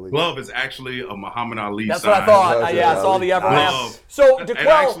glove is actually a Muhammad Ali That's size. What I thought. I saw the Everham. So,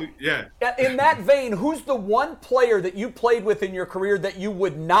 DeQuell, in that vein, who's the one player that you played with in your career that you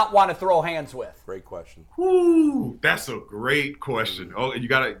would not want to throw hands with? Great question. Ooh, that's a great question. Oh, you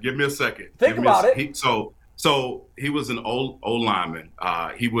got to give me a second. Think about it. So he was an old lineman.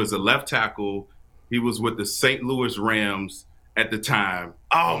 He was a left tackle. He was with the St. Louis Rams at the time.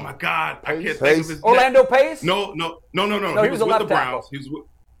 Oh my God, I can't think of his name. Orlando Pace? No. He was with the Browns. He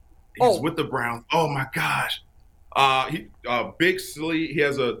was with the Browns. Oh my gosh. Big sleeve. He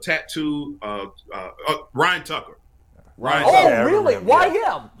has a tattoo. Ryan Tucker. Really? Why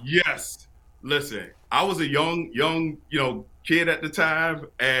him? Yes. Listen, I was a young, kid at the time,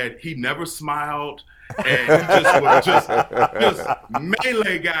 and he never smiled, and he would just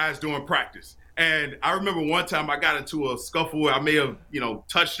melee guys during practice. And I remember one time I got into a scuffle where I may have,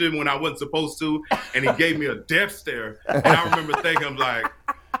 touched him when I wasn't supposed to, and he gave me a death stare. And I remember thinking, I'm like,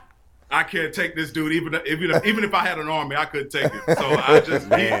 I can't take this dude. Even if I had an army, I couldn't take him.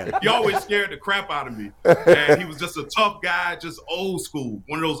 So he always scared the crap out of me. And he was just a tough guy, just old school,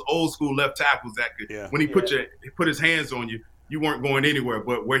 one of those old school left tackles that could, when he put his hands on you, you weren't going anywhere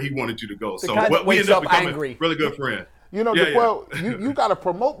but where he wanted you to go. So we ended up becoming really good friends. DeQuell, you got to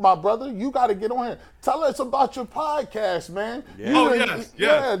promote, my brother. You got to get on here. Tell us about your podcast, man.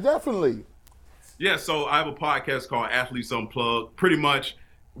 Yeah, definitely. Yeah, so I have a podcast called Athletes Unplugged. Pretty much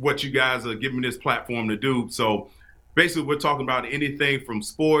what you guys are giving me this platform to do. So basically we're talking about anything from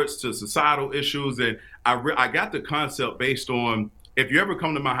sports to societal issues. And I got the concept based on, if you ever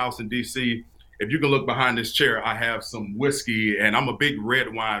come to my house in DC, if you can look behind this chair, I have some whiskey, and I'm a big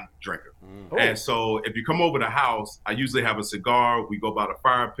red wine drinker. And so if you come over the house, I usually have a cigar. We go by the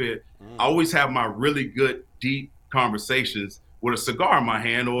fire pit. I always have my really good, deep conversations with a cigar in my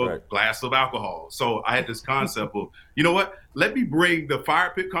hand or a glass of alcohol. So I had this concept of, you know what? Let me bring the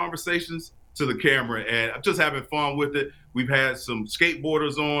fire pit conversations to the camera, and I'm just having fun with it. We've had some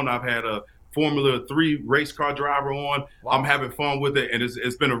skateboarders on. I've had a Formula 3 race car driver on. Wow. I'm having fun with it, and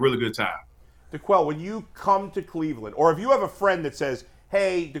it's been a really good time. DeQuell, when you come to Cleveland, or if you have a friend that says,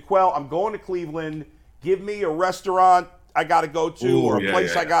 hey, DeQuell, I'm going to Cleveland, give me a restaurant I got to go to or a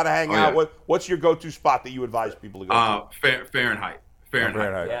place I got to hang out with, what's your go-to spot that you advise people to go to? Fahrenheit.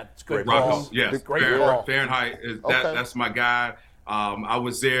 Yeah, it's great. Yes, Fahrenheit. That's my guy. I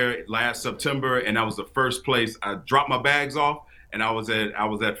was there last September, and that was the first place I dropped my bags off, and I was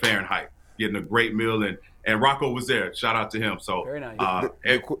at Fahrenheit getting a great meal, and Rocco was there. Shout out to him. So very nice.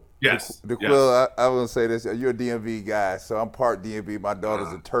 DeQuell, I want to say this. You're a DMV guy, so I'm part DMV. My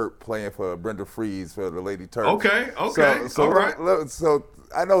daughter's a Terp playing for Brenda Freeze for the Lady Terps. Okay. So all right. So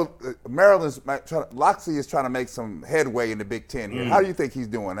I know Loxley is trying to make some headway in the Big Ten here. How do you think he's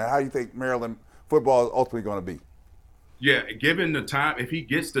doing? And how do you think Maryland football is ultimately going to be? Yeah, given the time, if he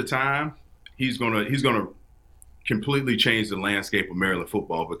gets the time, he's gonna completely change the landscape of Maryland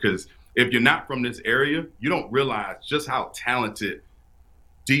football, because if you're not from this area, you don't realize just how talented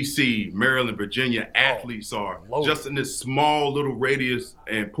DC, Maryland, Virginia athletes are just in this small little radius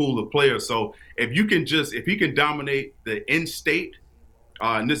and pool of players. So if he can dominate the in-state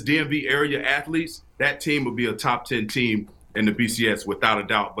in this DMV area athletes, that team would be a top 10 team in the BCS without a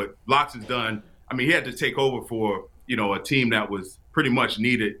doubt. But Locks has done, he had to take over for, a team that was pretty much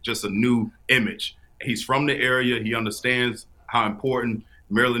needed just a new image. He's from the area. He understands how important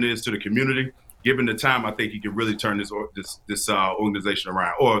Maryland is to the community. Given the time, I think he can really turn this organization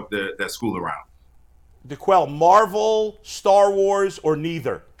around, or that school around. DeQuell, Marvel, Star Wars, or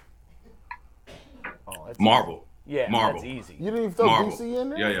neither? Marvel. Yeah, Marvel. That's easy. You didn't even throw DC in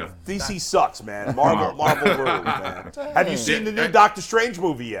there? Yeah. DC sucks, man. Marvel rules, man. Have you seen the new Doctor Strange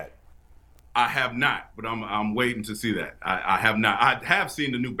movie yet? I have not, but I'm waiting to see that. I have not. I have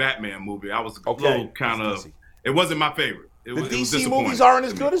seen the new Batman movie. I was a little kind of. It wasn't my favorite. The DC movies aren't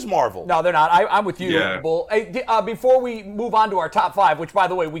as good as Marvel. No, they're not. I'm with you, Bull. Hey, before we move on to our top 5, which, by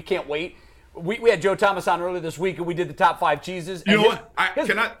the way, we can't wait. We had Joe Thomas on earlier this week, and we did the top 5 cheeses. You know what?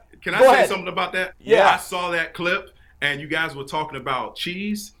 Can I say something about that? Yeah. I saw that clip, and you guys were talking about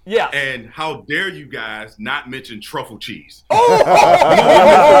cheese. Yeah. And how dare you guys not mention truffle cheese? I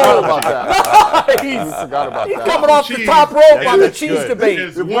forgot about that. He's coming off the top rope on the cheese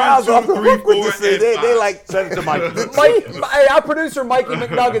debate. The Browns off the hook with this. They like send it to Mikey. Our producer Mikey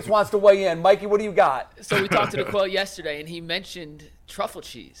McNuggets wants to weigh in. Mikey, what do you got? So we talked to DeQuell yesterday, and he mentioned truffle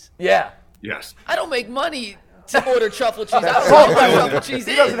cheese. Yeah. Yes. I don't make money to order truffle cheese. I don't know what truffle cheese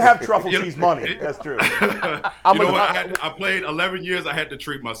He is. doesn't have truffle cheese money. That's true. I played 11 years. I had to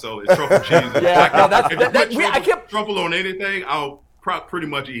treat myself. It's truffle cheese. I kept truffle on anything. I'll pretty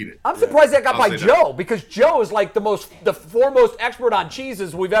much eat it. I'm surprised that got by Joe, because Joe is like the foremost expert on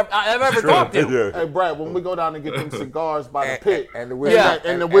cheeses I've ever talked to. Hey, Brad, when we go down and get them cigars by the pit, and the whiskey,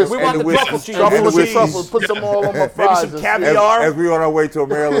 and the whiskey, we want the truffle cheese. Truffle, put some all on my fries. Maybe some caviar. As we on our way to a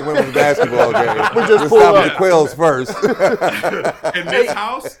Maryland women's basketball game, we just pull stop up at the Quails first. In this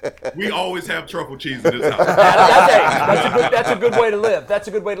house, we always have truffle cheese in this house. That's a good way to live. That's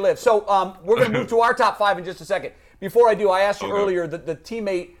a good way to live. So we're going to move to our top 5 in just a second. Before I do, I asked you earlier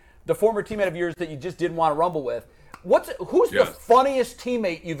the former teammate of yours that you just didn't want to rumble with. Who's the funniest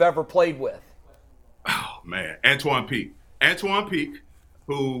teammate you've ever played with? Oh man, Antoine Peak. Antoine Peak,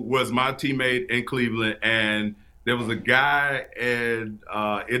 who was my teammate in Cleveland, and there was a guy in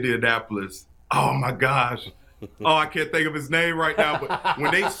Indianapolis. Oh my gosh. Oh, I can't think of his name right now. But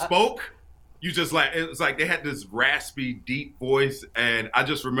when they spoke, it was like they had this raspy, deep voice, and I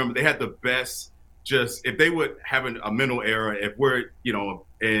just remember they had the best. Just if they would have a mental error, if we're,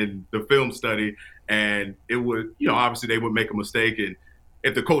 in the film study, and it would, obviously they would make a mistake. And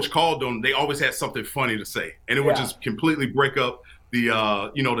if the coach called them, they always had something funny to say. And it would just completely break up the,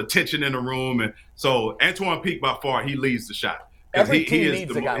 the tension in the room. And so Antoine Peak, by far, he leads the shot. Every team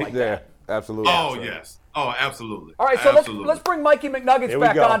needs a guy like that. Yeah, absolutely. Oh, yes. Oh, absolutely. All right, so let's bring Mikey McNuggets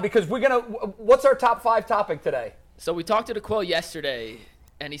back on, because what's our top 5 topic today? So we talked to DeQuell yesterday,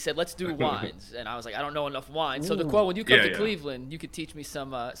 and he said, let's do wines. And I was like, I don't know enough wines. So DeQuell, when you come to Cleveland, you could teach me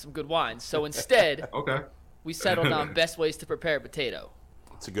some good wines. So instead, we settled on best ways to prepare a potato.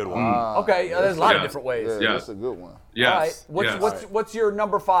 It's a good one. Okay, there's a lot of Yes. different ways. Yeah, Yes. that's a good one. Yes. All right. What's your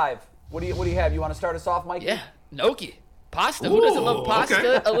number 5? What do you have? You want to start us off, Mikey? Yeah, gnocchi. Pasta. Who doesn't love Ooh, pasta?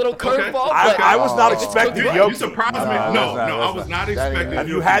 okay. A little curveball. Okay. but I was not if it's expecting cooked You gnocchi. surprised me. No, No, that's I was not that ain't expecting. it. Have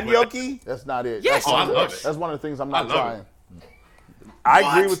you had gnocchi? That's not it. Yes. That's Oh, I love it. That's one of the things I'm not I love trying. it. I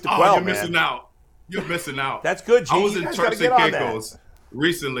agree with the Oh, 12, you're man. missing out. You're missing out. That's good, G. I was You in guys gotta Turks get and on that. Caicos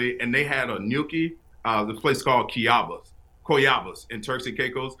recently, and they had a gnocchi. This place called Koyabas in Turks and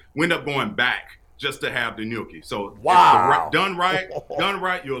Caicos. We ended up going back just to have the gnocchi. So Wow. done right,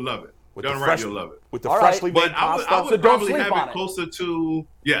 you'll love it. Done right, you'll love it. With the All right. freshly But made I would, pasta. I would So don't probably sleep have on it it. closer to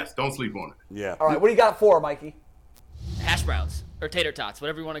don't sleep on it. Yeah. All right. What do you got for Mikey? hash browns or tater tots,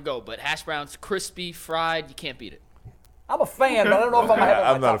 whatever you want to go. But hash browns, crispy, fried, you can't beat it. I'm a fan, but I don't know if I'm gonna have it.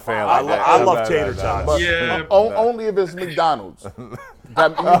 I'm not a fan. I Like that. I love No, tater no, tots. But Yeah. only if it's McDonald's. That,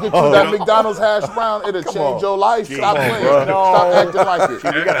 you get you that McDonald's hash brown, it'll change your life. Stop on, playing. bro. Stop acting like it.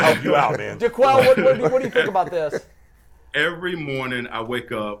 We gotta help you out, man. DeQuell, what do you think about this? Every morning I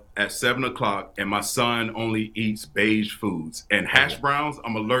wake up at 7 o'clock and my son only eats beige foods. And hash browns,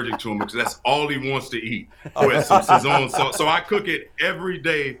 I'm allergic to them because that's all he wants to eat with some Sazon sauce. So I cook it every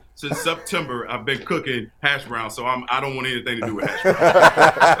day since September. I've been cooking hash browns, so I don't want anything to do with hash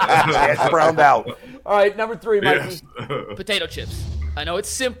browns. Hash browned out. All right, number 3, Mikey. Yes. Potato chips. I know it's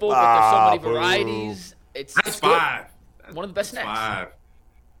simple, but there's so many boo. varieties. It's That's it's good. 5. One of the best snacks. 5.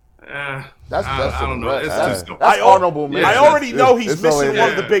 That's I don't know. It's That's, too simple. that's honorable mention. I already know he's It's missing only- one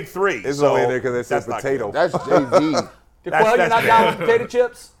of the yeah. big 3. It's so only there because it says that's not potato. That's JV. DeQuell, you're not down with potato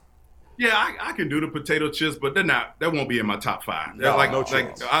chips? Yeah, I can do the potato chips, but they're not. That won't be in my top 5. No, like, no like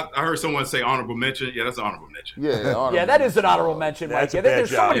chance. I heard someone say honorable mention. Yeah, that's an honorable mention. Yeah, honorable Yeah, that is an honorable mention, That's Mikey. a bad There's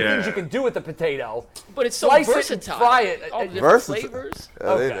so job. many things Yeah. you can do with the potato. But it's so Slice it and versatile. fry it. All the different Versatile. flavors.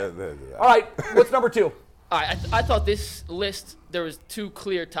 Okay. All right, what's number 2? All right, I thought this list, there was 2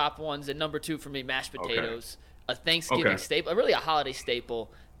 clear top ones, and number 2 for me, mashed potatoes. A Thanksgiving Okay. staple, really a holiday staple.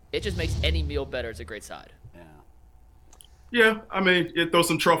 It just makes any meal better. It's a great side. Yeah, I mean, you throw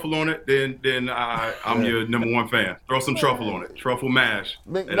some truffle on it, then I'm your number 1 fan. Throw some truffle on it, truffle mash,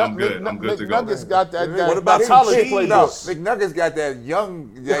 and I'm good. I'm good to go. McNuggets got that. What about that some college cheese? playbook. No, McNuggets got that young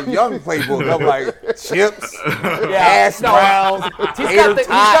playbook. I'm like chips, Yeah, hash no. browns, He's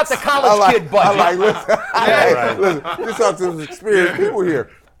got the college kid budget. I'm like, listen, this talk to some experienced people here.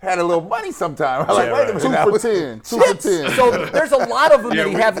 Had a little money sometime. I'm like, Yeah, wait a right. minute. 2 now. for 10. 2 for 10. So there's a lot of them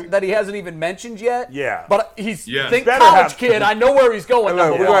Yeah, that he hasn't even mentioned yet. Yeah. But he's Yes. think Better college have- kid. I know where he's going.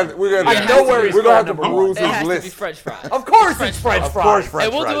 Look, Number one. we're I know where he's we're going. gonna have to Number one. peruse It his has to be list. French fries. Of course, it's French Of fries. course, French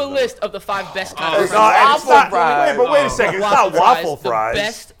And we'll fries. do a list of the 5 best kinds Oh, of No, fries. and it's not. fries. Wait, but wait a second. It's not waffle fries. The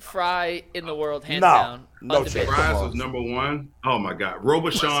best fry in the world, hands No. down. No Undebatable. chance. Fries was number 1. Oh my God,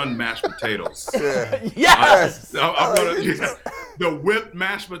 Robuchon mashed potatoes. Yes. I'm gonna, the whipped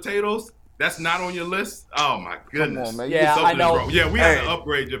mashed potatoes. That's not on your list. Oh my goodness. on, man. Yeah, Something I is know. wrong. Yeah, we have Hey. to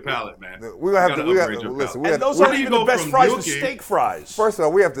upgrade your palate, man. We're gonna have to. We got upgrade your listen. palate. We have, And those Where aren't do you even the go best from fries. The gnocchi- steak fries. First of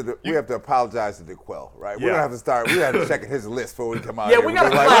all, we have to apologize to DeQuell, right? We're Yeah. gonna have to start. We have to check his list before we come out. Yeah, here. we gotta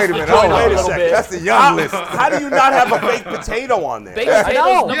Because, class wait a the minute. joint hold up on. a little bit. That's the young list. How do you not have a baked potato on there? Baked I potatoes,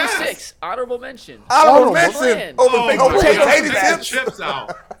 know. number Yes. 6. Honorable mention. Honorable Brand. mention over Oh, baked my potato God. Take chips. the chips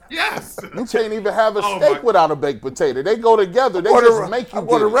out. Yes. You can't even have a Oh, steak my- without a baked potato. They go together. They I just make you I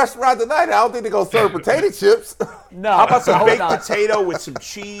bought get a it. restaurant tonight. I don't think they're gonna serve potato chips. No. How about some no, baked not. potato with some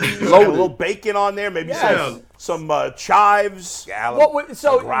cheese, and a Loaded. little bacon on there, maybe Yes. some chives?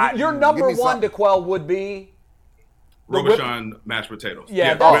 So Gratin. your number Give me 1, something. DeQuell, would be. Robuchon mashed potatoes. Yeah,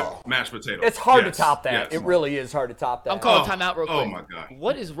 Yes, that's- whipped mashed potatoes. It's hard Yes, to top that. yes. It really is hard to top that. I'm calling Oh, timeout real quick. oh my God.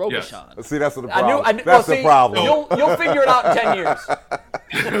 What is Robuchon? See, that's what the I knew. problem. Well, That's see, the problem. You'll figure it out in 10 years.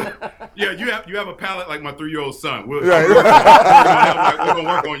 Yeah, you have a palate like my 3-year-old son. We're Right. gonna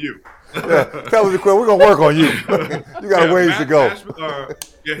work on you. Tell him DeQuell, we're gonna work on you. You got a ways to go.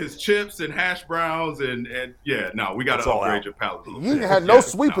 His chips and hash browns and no, we got to That's all upgrade out. your palate. a little You bit. had no Yeah,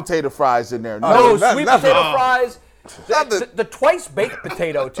 sweet potato fries in there. No, No. nothing- sweet nothing. potato fries. Nothing. The twice baked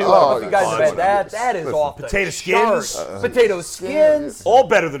potato too. I don't know if you guys have had that. That is off the Potato skins? charts. Potato skins. All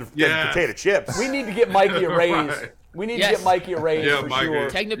better than Yes. potato chips. We need to get Mikey a raise. Right. We need to Yes. get Mikey a raise Yeah, for Mike. sure.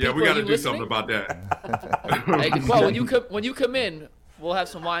 Techno Yeah, we people, got are to you do something listening? about that. Hey, well, when you come in, we'll have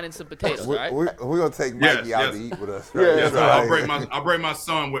some wine and some potatoes, all right? We're gonna take Mikey Yes, out yes. to eat with us. Yes, right. I'll bring my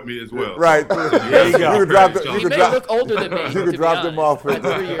son with me as well. Right. There you go. You can drop the, He you He can may drop, look older than me. you to can be drop them honest. off I'm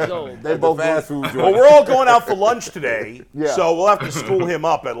 3 years old. at the fast food Well, joint. we're all going out for lunch today, Yeah. so we'll have to school him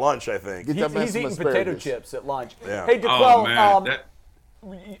up at lunch, I think. Get that man He's some eating potato asparagus. chips at lunch. Yeah. Hey, Oh DeQuell, man,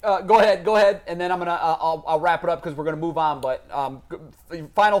 go ahead, and then I'll wrap it up because we're gonna move on. But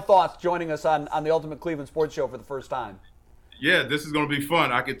final thoughts joining us on the Ultimate Cleveland Sports Show for the first time. Yeah, this is going to be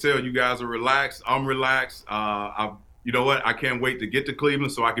fun. I can tell you guys are relaxed. I'm relaxed. You know what? I can't wait to get to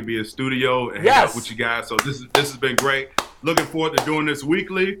Cleveland so I can be in studio and hang out with you guys. So this has been great. Looking forward to doing this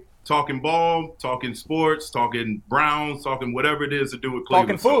weekly. Talking ball, talking sports, talking Browns, talking whatever it is to do with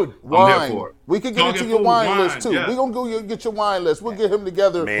Cleveland. Talking food. So I'm there for it. We could get into your wine list, too. Yes. We're going to go get your wine list. We'll get him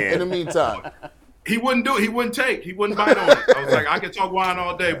together in the meantime. He wouldn't do it. He wouldn't take. He wouldn't bite on it. I was like, I can talk wine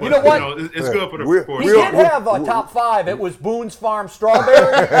all day, but you know what? It's good for the He did have a top 5. It was Boone's Farm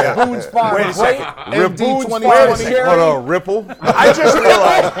Strawberry, Boone's Farm Grape, and Boone's Farm Cherry. Hold on, Ripple. I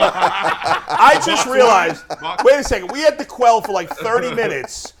just realized. Wait a second. We had the Quell for like 30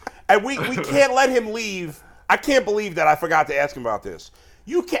 minutes, and we can't let him leave. I can't believe that I forgot to ask him about this.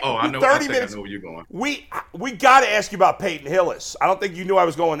 You can't. Oh, I know. 30 I think minutes. I know where you're going. We got to ask you about Peyton Hillis. I don't think you knew I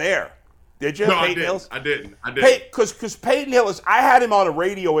was going there. Did you? No, Peyton Hillis? I didn't. Because Peyton Hillis, I had him on a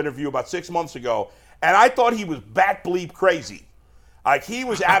radio interview about 6 months ago, and I thought he was bat bleep crazy. Like, he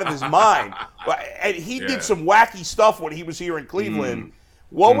was out of his mind. And he did some wacky stuff when he was here in Cleveland.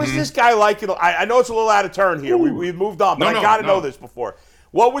 What was this guy like? I know it's a little out of turn here. We've moved on, but I got to know this before.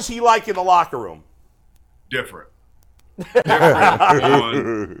 What was he like in the locker room? Different.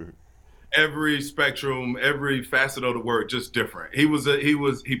 On every spectrum, every facet of the work, just different.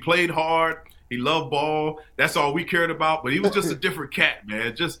 He played hard. He loved ball. That's all we cared about. But he was just a different cat,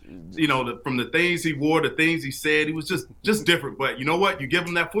 man. Just, from the things he wore, the things he said, he was just different. But you know what? You give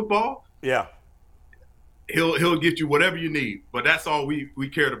him that football, he'll get you whatever you need. But that's all we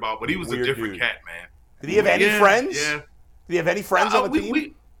cared about. But he was a different cat, man. Did he have any friends? Yeah. Did he have any friends on the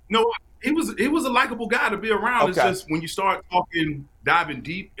team? No, he was a likable guy to be around. Okay. It's just when you start diving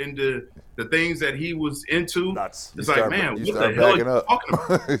deep into the things that he was into, it's like, man, what the hell are you talking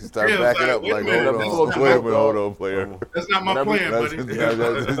about? You start backing up like, hold on, player. That's not my plan, buddy.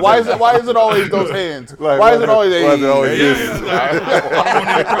 Why is it always those hands? Why is it always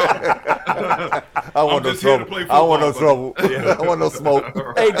I want no trouble. I want no trouble. I want no smoke.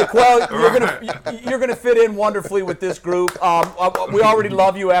 Hey, DeQuell, you're gonna fit in wonderfully with this group. We already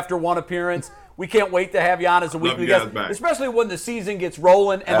love you after one appearance. We can't wait to have you on as a weekly guest, especially when the season gets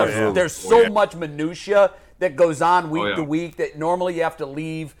rolling and there's so much minutia that goes on week to week that normally you have to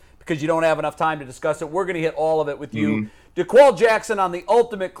leave because you don't have enough time to discuss it. We're going to hit all of it with you. DeQuell Jackson on the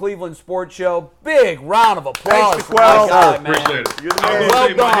Ultimate Cleveland Sports Show. Big round of applause. Thanks, DeQuell. Appreciate it. You're the man.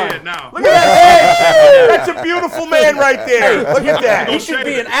 Well done. Look at that. Hey, that's a beautiful man right there. Look at that. He should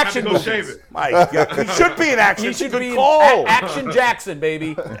be an action movie. My God. He should be an action. He should be call. Action Jackson,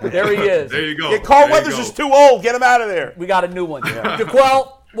 baby. There he is. There you go. Yeah, Carl Weathers is too old. Get him out of there. We got a new one.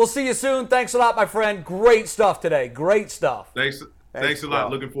 DeQuell, we'll see you soon. Thanks a lot, my friend. Great stuff today. Great stuff. Thanks a lot.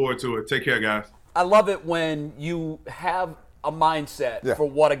 Looking forward to it. Take care, guys. I love it when you have a mindset for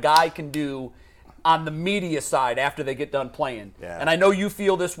what a guy can do on the media side after they get done playing. Yeah. And I know you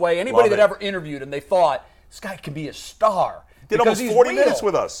feel this way. Anybody that ever interviewed him, they thought, this guy can be a star. Did almost 40 minutes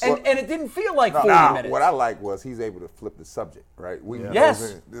with us. And it didn't feel like 40 minutes. What I like was he's able to flip the subject, right?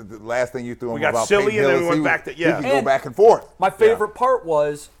 Yes. The last thing you threw him we got about silly Peyton and then Hillis, we went back to, we could go back and forth. My favorite part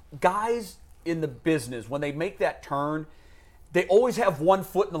was guys in the business, when they make that turn, they always have one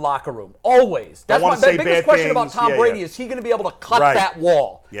foot in the locker room. Always. That's my biggest question about Tom Brady. Is he going to be able to cut that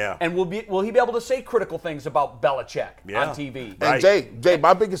wall? Yeah. And will he be able to say critical things about Belichick on TV? And Jay,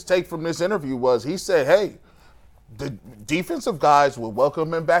 my biggest take from this interview was he said, hey, the defensive guys will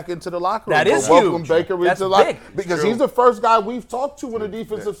welcome him back into the locker room. That is welcome huge. Baker into the locker room. Because he's the first guy we've talked to on the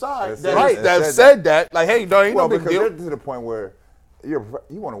defensive side that said that. Like, hey, no, ain't no big deal. To the point where you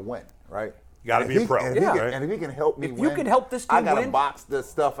want to win, right? You got to be a pro. And if he can help me win. If you can help this team I got to win. box this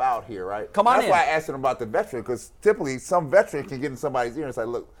stuff out here, right? Come on That's in. why I asked him about the veteran, because typically some veteran can get in somebody's ear and say,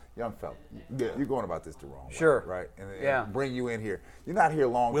 look, young fella, you're going about this the wrong way, right? And bring you in here. You're not here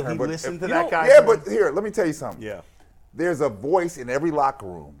long term. Will he listen to that guy? Yeah, but here, let me tell you something. Yeah. There's a voice in every locker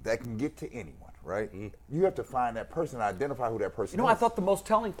room that can get to anyone, right? You have to find that person and identify who that person is. I thought the most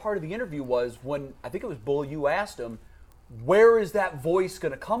telling part of the interview was when, I think it was Bull, you asked him, where is that voice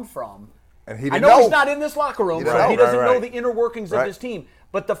going to come from? And he I didn't know know he's not in this locker room, so he doesn't know the inner workings of his team.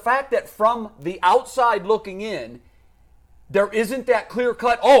 But the fact that from the outside looking in, there isn't that clear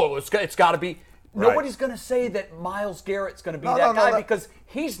cut, it's got to be. Nobody's going to say that Myles Garrett's going to be that guy because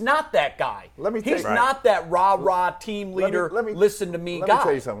he's not that guy. He's not that rah-rah team leader, listen to me guy. Let me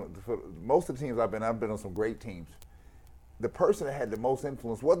tell you something. For most of the teams I've been on some great teams. The person that had the most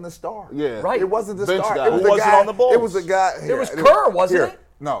influence wasn't the star. Yeah. Right. It wasn't the Bench star. guy. It was Who wasn't on the Bulls? It was the guy. It was Kerr, wasn't it?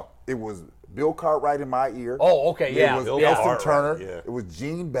 No, it was Bill Cartwright in my ear. Oh, okay, yeah. It was Elston Turner. Yeah. It was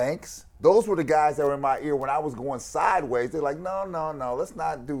Gene Banks. Those were the guys that were in my ear when I was going sideways. They're like, no, let's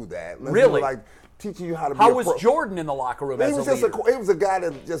not do that. Let's really? Do like teaching you how to be How was Jordan in the locker room as a leader? He was a guy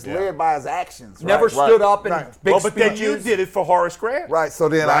that just led by his actions. Never stood up and big but then you did it for Horace Grant. Right, so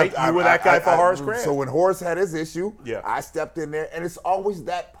then you were that guy for Horace Grant. So when Horace had his issue, I stepped in there, and it's always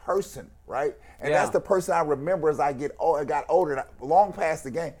that person, right? And that's the person I remember as I got older, and long past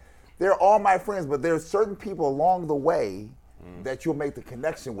the game. They're all my friends, but there's certain people along the way that you'll make the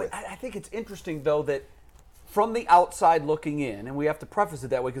connection with. I think it's interesting, though, that from the outside looking in, and we have to preface it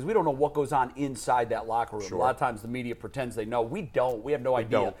that way because we don't know what goes on inside that locker room. Sure. A lot of times the media pretends they know. We don't. We have no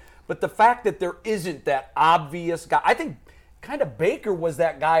idea. But the fact that there isn't that obvious guy, I think kind of Baker was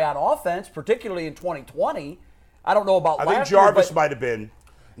that guy on offense, particularly in 2020. I don't know about last year. I think Jarvis might have been.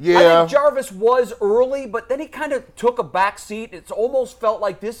 Yeah. I think Jarvis was early, but then he kind of took a back seat. It's almost felt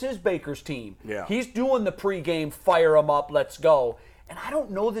like this is Baker's team. Yeah. He's doing the pregame, fire him up, let's go. And I don't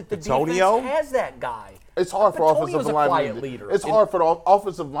know that the defense has that guy. It's hard for offensive linemen. It's hard for the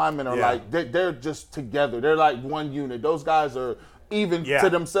offensive linemen they're just together. They're like one unit. Those guys are even to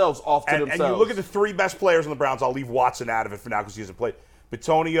themselves, off to themselves. And you look at the three best players on the Browns. I'll leave Watson out of it for now because he hasn't played.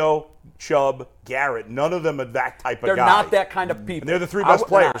 Bitonio, Chubb, Garrett, none of them are that type of guy. They're not that kind of people. And they're the three best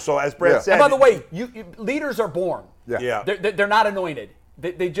players. So as Brad said. And by the way, leaders are born. Yeah. They're not anointed.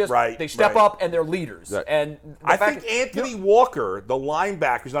 They just they step up and they're leaders. Right. And I think Anthony Walker, the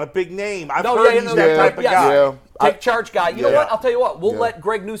linebacker, is not a big name. I've heard he's that type of guy. Yeah. Take charge guy. You know what? I'll tell you what. We'll let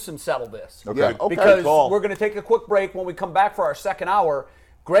Greg Newsome settle this. Okay. Because we're going to take a quick break. When we come back for our second hour,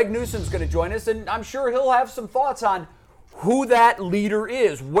 Greg Newsome's going to join us, and I'm sure he'll have some thoughts on who that leader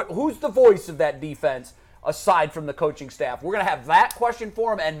is. Who's the voice of that defense aside from the coaching staff? We're going to have that question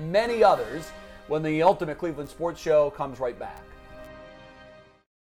for him and many others when the Ultimate Cleveland Sports Show comes right back.